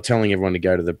 And they were telling everyone to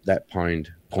go to that pwned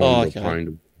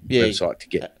website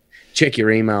to check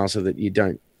your email so that you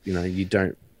don't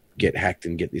get hacked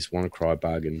and get this WannaCry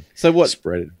bug and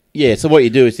spread it. Yeah, so what you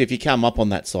do is if you come up on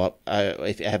that site,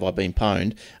 if have I been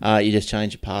pwned, you just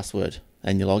change your password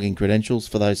and your login credentials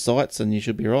for those sites, and you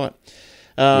should be right.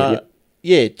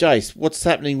 Yeah, Jace, what's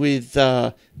happening with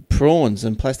prawns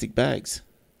and plastic bags?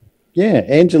 Yeah,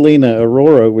 Angelina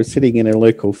Aurora was sitting in her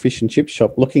local fish and chip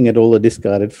shop looking at all the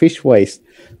discarded fish waste,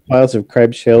 piles of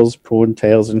crab shells, prawn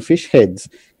tails and fish heads,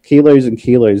 kilos and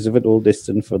kilos of it all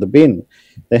destined for the bin.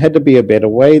 There had to be a better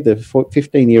way, the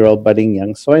 15-year-old budding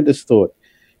young scientist thought.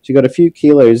 She got a few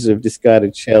kilos of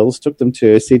discarded shells, took them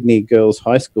to her Sydney Girls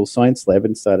High School science lab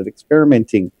and started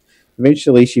experimenting.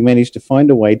 Eventually, she managed to find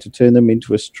a way to turn them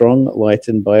into a strong, light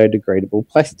and biodegradable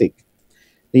plastic.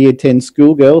 The Year 10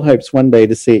 schoolgirl hopes one day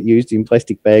to see it used in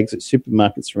plastic bags at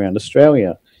supermarkets around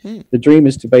Australia. The dream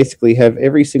is to basically have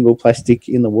every single plastic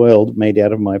in the world made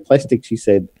out of my plastic, she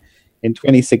said. In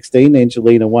 2016,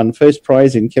 Angelina won first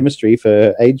prize in chemistry for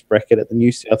her age bracket at the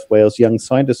New South Wales Young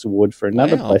Scientist Award for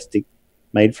another plastic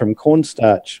made from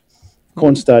cornstarch.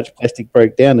 Cornstarch plastic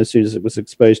broke down as soon as it was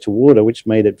exposed to water, which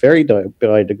made it very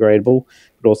biodegradable,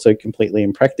 but also completely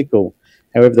impractical.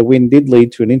 However, the win did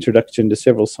lead to an introduction to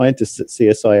several scientists at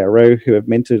CSIRO who have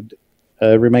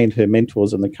remained her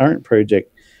mentors on the current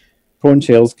project. Prawn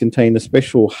shells contain a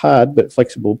special hard but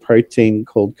flexible protein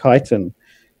called chitin.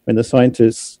 When the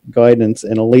scientists' guidance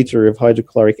and a litre of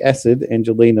hydrochloric acid,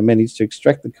 Angelina managed to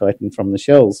extract the chitin from the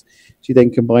shells. She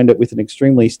then combined it with an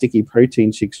extremely sticky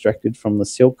protein she extracted from the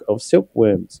silk of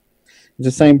silkworms. It's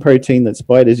the same protein that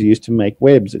spiders use to make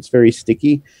webs. It's very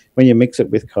sticky. When you mix it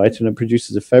with chitin, it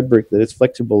produces a fabric that is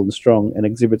flexible and strong and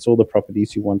exhibits all the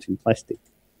properties you want in plastic.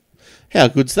 How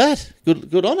good's that?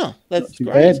 Good on her. That's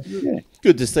great. Yeah.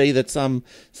 Good to see that some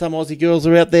Aussie girls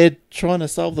are out there trying to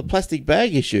solve the plastic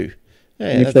bag issue. Yeah,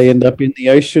 and if they end up in the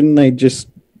ocean, they just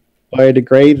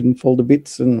biodegrade and fall to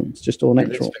bits, and it's just all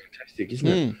natural. That's fantastic,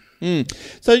 isn't it?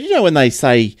 So, when they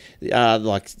say,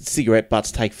 like, cigarette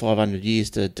butts take 500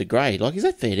 years to degrade, like, is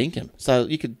that fair income? So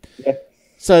you could... Yeah.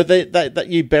 So that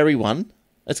you bury one,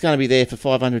 it's going to be there for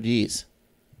 500 years.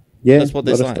 Yeah, that's what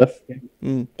they're saying. Stuff.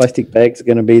 Yeah. Plastic bags are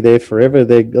going to be there forever.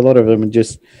 A lot of them are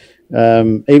just...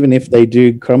 even if they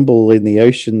do crumble in the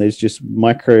ocean, there's just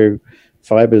micro...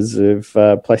 fibers of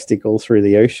plastic all through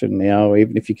the ocean now.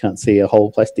 Even if you can't see a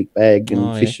whole plastic bag,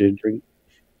 and fish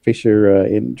are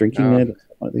in drinking it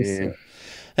like this. Yeah.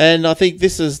 And I think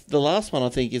this is the last one. I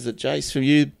think is it, Jace, from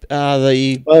you.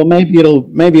 Well, maybe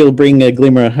it'll bring a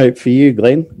glimmer of hope for you,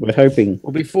 Glenn. We're hoping.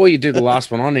 Well, before you do the last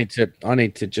one, I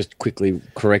need to just quickly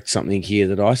correct something here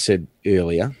that I said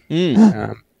earlier.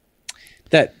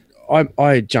 That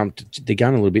I jumped the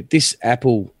gun a little bit. This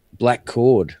Apple black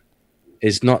cord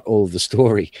is not all of the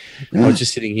story. I was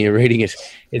just sitting here reading it.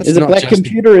 It's a black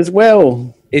computer as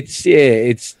well.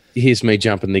 Here's me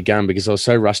jumping the gun because I was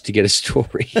so rushed to get a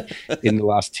story in the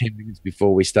last 10 minutes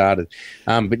before we started.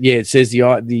 But yeah, it says the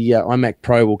iMac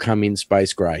Pro will come in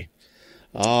space grey.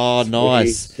 Oh,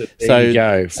 nice. So there you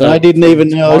go. So I didn't even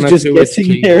know. I was just Monitor its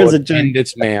guessing there as a keyboard and joke.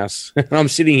 its mouse. I'm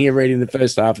sitting here reading the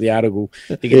first half of the article,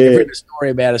 thinking they've written a story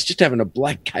about us just having a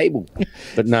black cable.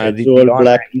 But no, It's the all iMac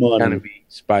black is one. going to be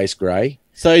space grey.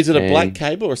 So is it a black And-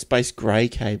 cable or a space grey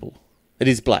cable? It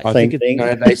is black. I Same think thing.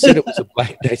 no, they said it was a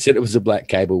black. They said it was a black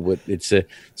cable, but it's a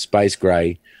space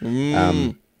grey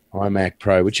iMac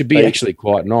Pro, which would be actually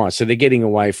quite nice. So they're getting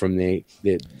away from the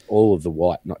all of the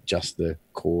white, not just the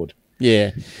cord.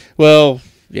 Yeah. Well,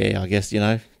 yeah, I guess,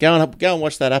 go and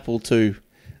watch that Apple II.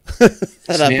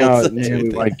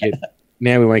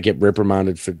 Now we won't get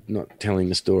reprimanded for not telling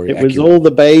the story. It was accurately. all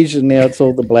the beige, and now it's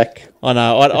all the black. I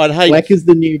know. I'd hate Black is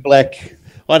the new black.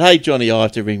 I'd hate Jony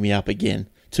Ive to ring me up again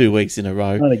 2 weeks in a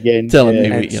row. Not again. Telling me,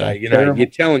 And so, you're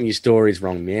telling your stories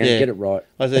wrong, man. Yeah. Get it right.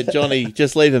 I said, Johnny,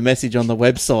 just leave a message on the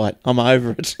website. I'm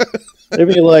over it. It'd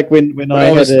be like when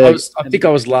I think I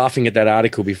was laughing at that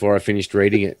article before I finished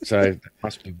reading it, so that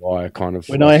must be why I kind of.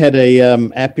 when I had a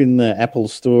app in the Apple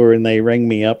store and they rang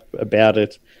me up about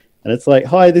it, and it's like,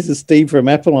 "Hi, this is Steve from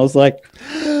Apple." And I was like,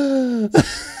 and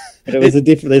it was a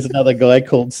different. There's another guy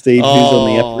called Steve who's on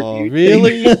the Apple review team.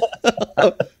 Really?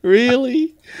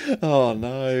 Really? Oh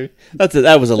no,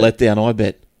 that was a letdown. I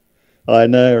bet. I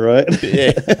know, right?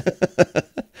 Yeah.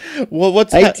 Well,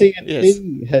 what's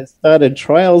AT&T has started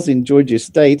trials in Georgia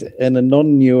State and a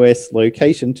non-US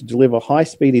location to deliver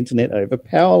high-speed internet over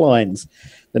power lines.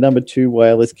 The number 2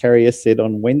 wireless carrier said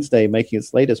on Wednesday, making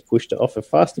its latest push to offer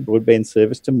faster broadband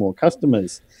service to more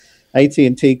customers.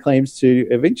 AT&T claims to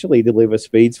eventually deliver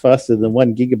speeds faster than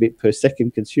 1 gigabit per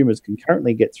second consumers can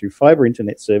currently get through fiber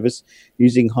internet service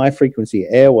using high-frequency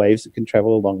airwaves that can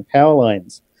travel along power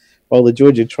lines. While the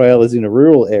Georgia trial is in a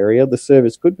rural area, the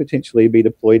service could potentially be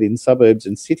deployed in suburbs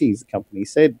and cities, the company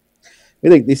said. We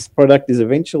think this product is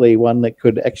eventually one that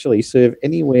could actually serve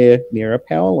anywhere near a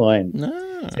power line,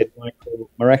 said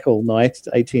Miracle Knight,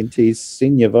 AT&T's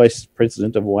Senior Vice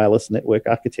President of Wireless Network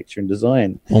Architecture and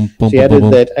Design. She added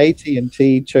that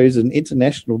AT&T chose an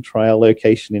international trial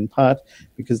location in part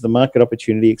because the market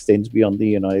opportunity extends beyond the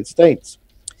United States.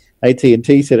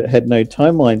 AT&T said it had no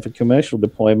timeline for commercial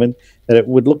deployment, that it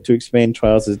would look to expand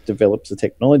trials as it develops the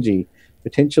technology.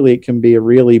 Potentially, it can be a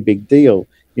really big deal.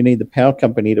 You need the power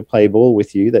company to play ball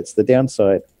with you. That's the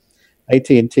downside.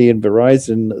 AT&T and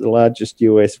Verizon, the largest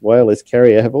US wireless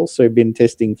carrier, have also been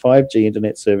testing 5G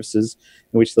internet services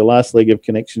in which the last leg of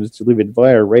connection is delivered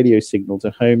via a radio signal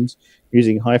to homes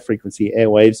using high-frequency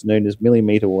airwaves known as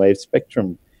millimeter wave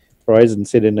spectrum. Verizon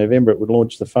said in November it would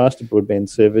launch the faster broadband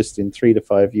service in 3 to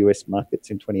 5 US markets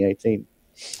in 2018.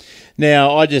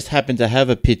 Now, I just happen to have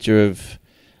a picture of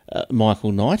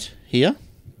Michael Knight here.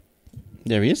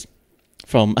 There he is,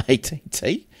 from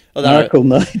AT&T. Michael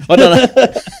Knight. I don't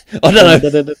know. I don't know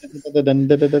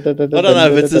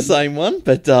if it's the same one,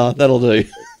 but that'll do.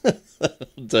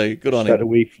 That'll do. Good on him. Shadowy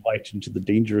we flight into the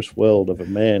dangerous world of a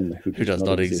man who does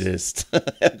not exist.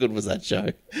 How good was that show?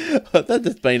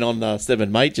 That's been on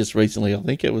Seven Mate just recently. I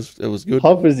think it was good.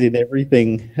 Hovers in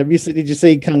everything. Did you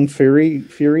see Kung Fury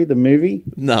the movie?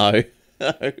 No.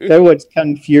 Go watch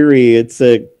Kung Fury. It's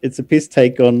a piss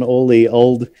take on all the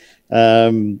old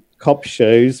cop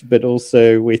shows, but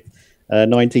also with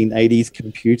 1980s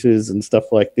computers and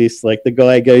stuff like this. Like the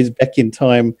guy goes back in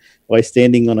time by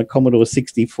standing on a Commodore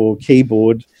 64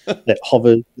 keyboard that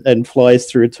hovers and flies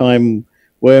through a time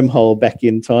wormhole back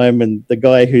in time, and the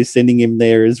guy who's sending him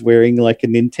there is wearing like a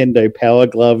Nintendo Power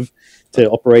Glove to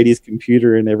operate his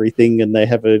computer and everything, and they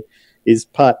have his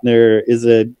partner is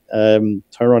a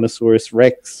Tyrannosaurus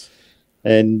Rex.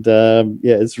 And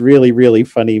it's really, really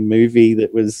funny movie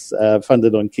that was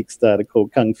funded on Kickstarter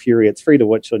called Kung Fury. It's free to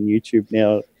watch on YouTube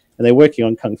now, and they're working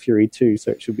on Kung Fury 2,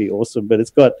 so it should be awesome. But it's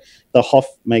got the Hoff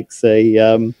makes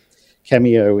a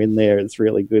cameo in there. It's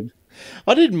really good.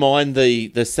 I didn't mind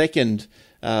the second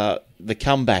the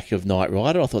comeback of Knight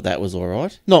Rider. I thought that was all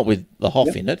right. Not with the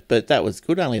Hoff in it, but that was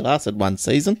good. Only lasted one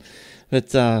season,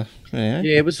 but yeah,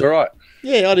 it was all right.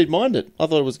 Yeah, I didn't mind it. I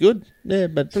thought it was good. Yeah,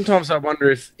 but sometimes I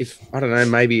wonder if I don't know,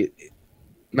 maybe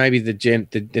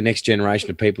the next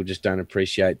generation of people just don't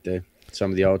appreciate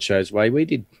some of the old shows the way we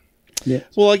did. Yeah.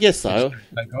 Well, I guess so.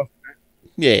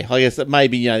 Yeah, I guess that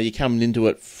maybe you're coming into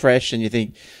it fresh and you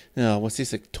think, oh, what's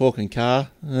this, a talking car?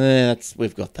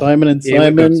 We've got that. Simon and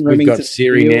Simon. We've got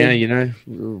Siri now.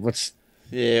 What's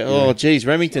Oh, geez,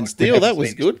 Remington Steel. That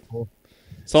was good.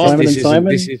 Simon and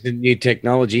Simon. This isn't new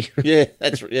technology. Yeah,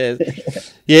 that's Simon.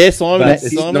 But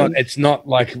it's not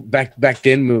like back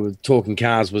then. We were talking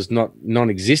cars was not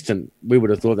non-existent. We would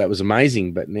have thought that was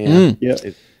amazing, but now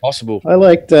it's possible. I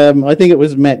liked. I think it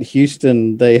was Matt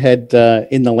Houston. They had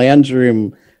in the lounge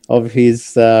room of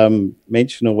his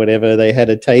mansion or whatever. They had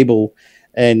a table,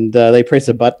 and they press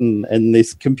a button, and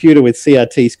this computer with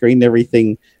CRT screen and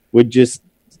everything would just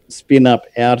spin up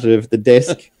out of the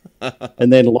desk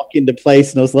and then lock into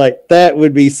place. And I was like, that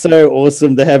would be so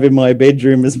awesome to have in my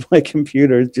bedroom as my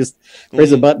computer. Just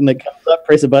press a button, it comes up,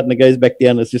 press a button, it goes back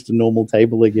down. It's just a normal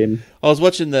table again. I was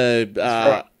watching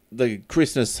the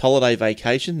Christmas holiday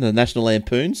vacation, the National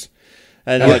Lampoons.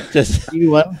 And like just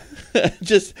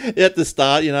at the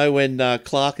start, when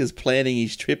Clark is planning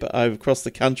his trip over across the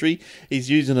country, he's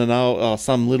using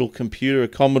some little computer, a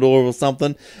Commodore or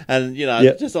something, and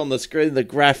just on the screen the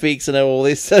graphics and all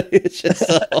this. It's just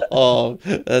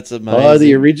that's amazing. Oh,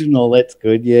 the original, that's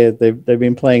good. Yeah, they've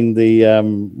been playing the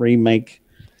remake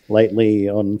lately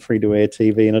on free-to-air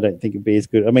TV, and I don't think it'd be as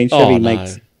good. I mean, Chevy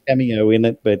makes a cameo in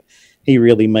it, but he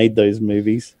really made those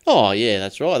movies. Oh yeah,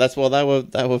 that's right. That's why they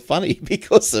were funny,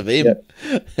 because of him. Yep.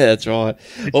 Yeah, that's right.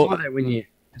 It's like that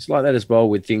it's like that as well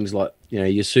with things like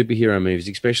your superhero movies,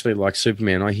 especially like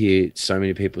Superman. I hear so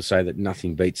many people say that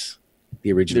nothing beats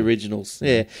the original. The originals,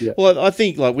 yeah. Well, I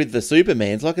think like with the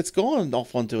Supermans, like it's gone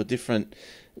off onto a different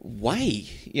way.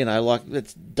 Like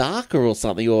it's darker or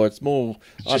something, or it's more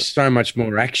just so much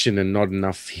more action and not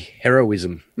enough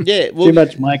heroism. Yeah, too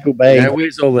much Michael Bay.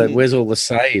 Where's all the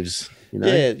saves?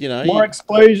 Yeah, more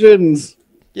explosions.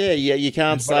 Yeah, you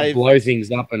can't save. Blow things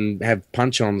up and have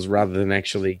punch-ons rather than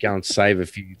actually go and save a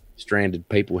few stranded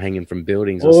people hanging from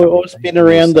buildings, or spin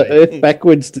around the earth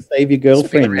backwards to save your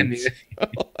girlfriend.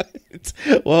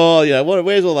 Well,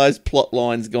 where's all those plot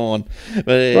lines gone?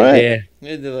 But, right.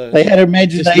 They had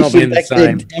imagination back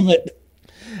then, damn it.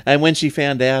 And when she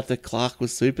found out that Clark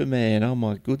was Superman, oh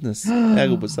my goodness, how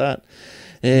good was that?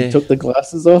 Yeah. He took the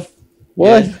glasses off.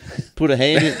 What?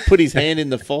 Yeah. Put his hand in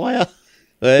the fire.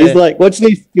 Yeah. He's like, "Watch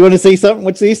this. You want to see something?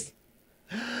 Watch this."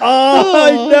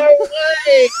 Oh,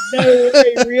 no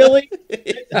way, really?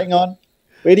 Hang on.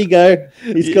 Where'd he go?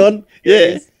 He's gone.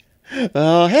 Yeah.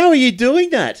 How are you doing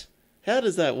that? How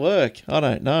does that work? I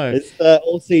don't know. It's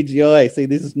all CGI. See,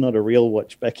 this is not a real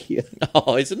watch back here.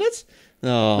 Oh, isn't it?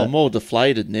 Oh, I'm all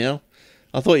deflated now.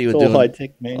 I thought you were doing high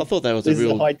tech, man. I thought that was this a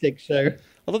real is a high tech show.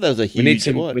 I thought that was a huge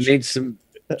watch. We need some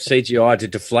CGI to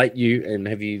deflate you and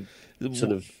have you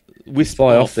sort of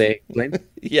fly off there, Glenn.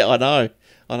 Yeah, I know.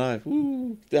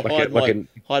 Ooh, like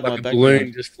my a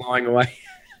balloon just flying away.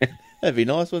 That'd be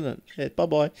nice, wouldn't it? Yeah,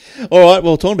 bye-bye. All right,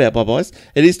 well, talking about bye-byes,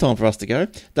 it is time for us to go.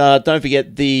 Don't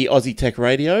forget the Aussie Tech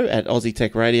Radio at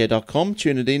aussietechradio.com.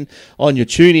 Tune it in on your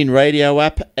TuneIn Radio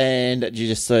app, and you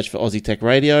just search for Aussie Tech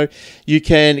Radio. You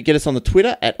can get us on the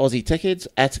Twitter at Aussie Tech Heads,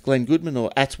 at Glenn Goodman,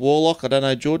 or at Warlock. I don't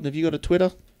know, Jordan, have you got a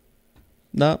Twitter?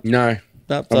 No.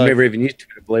 I've never even used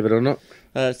Twitter, believe it or not.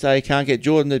 So you can't get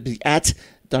Jordan to be at...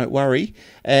 Don't worry.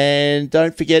 And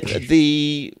don't forget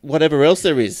the whatever else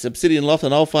there is, Obsidian Loft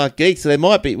and Old Fart Geek. So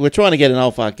we're trying to get an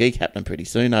Old Fart Geek happening pretty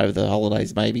soon over the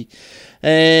holidays maybe.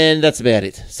 And that's about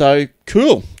it. So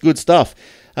cool. Good stuff.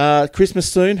 Christmas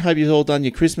soon. Hope you've all done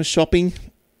your Christmas shopping.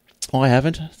 I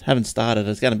haven't started.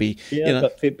 It's going to be, I've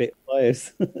got Fitbit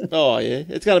players. Oh yeah.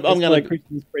 It's going to I'm going to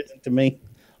Christmas present to me.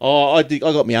 Oh, I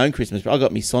got my own Christmas. I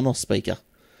got my Sonos speaker.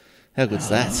 How good's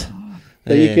that?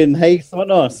 So you can, hey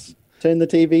Sonos, turn the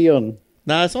TV on.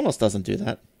 No, Sonos doesn't do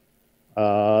that.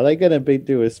 They're going to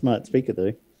do a smart speaker,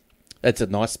 though. It's a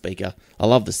nice speaker. I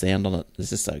love the sound on it.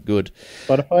 This is so good.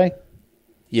 Spotify?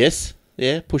 Yes.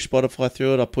 Yeah, push Spotify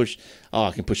through it.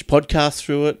 I can push podcasts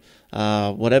through it.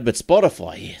 Whatever. But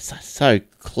Spotify, yes, so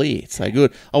clear. It's so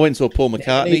good. I went and saw Paul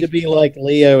McCartney. You need to be like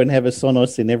Leo and have a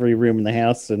Sonos in every room in the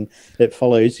house, and it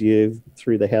follows you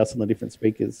through the house on the different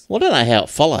speakers. Well, I don't know how it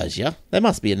follows you. There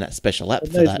must be a special app for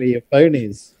that. It knows where your phone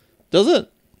is. Does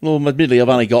it? Well, admittedly, I've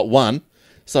only got one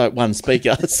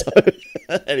speaker. So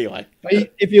anyway,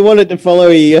 if you want it to follow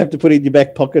you, you have to put it in your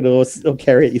back pocket or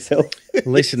carry it yourself. At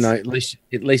least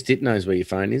it knows where your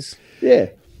phone is.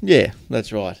 Yeah,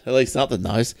 that's right. At least something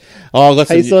knows. Oh,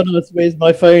 hey, Sonos, where's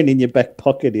my phone? In your back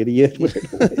pocket, idiot.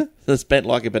 It's bent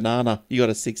like a banana. You got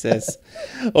a 6S.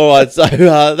 All right, so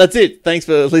that's it. Thanks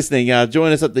for listening.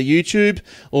 Join us at the YouTube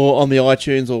or on the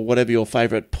iTunes or whatever your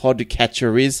favourite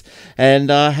podcatcher is.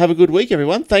 And have a good week,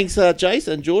 everyone. Thanks, Jace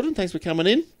and Jordan. Thanks for coming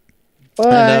in.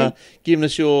 Bye. And giving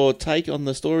us your take on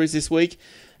the stories this week.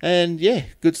 And yeah,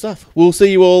 good stuff. We'll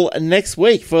see you all next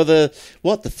week for the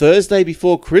Thursday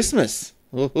before Christmas.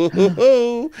 All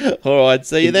right,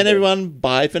 see you then, everyone.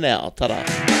 Bye for now.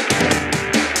 Ta-da.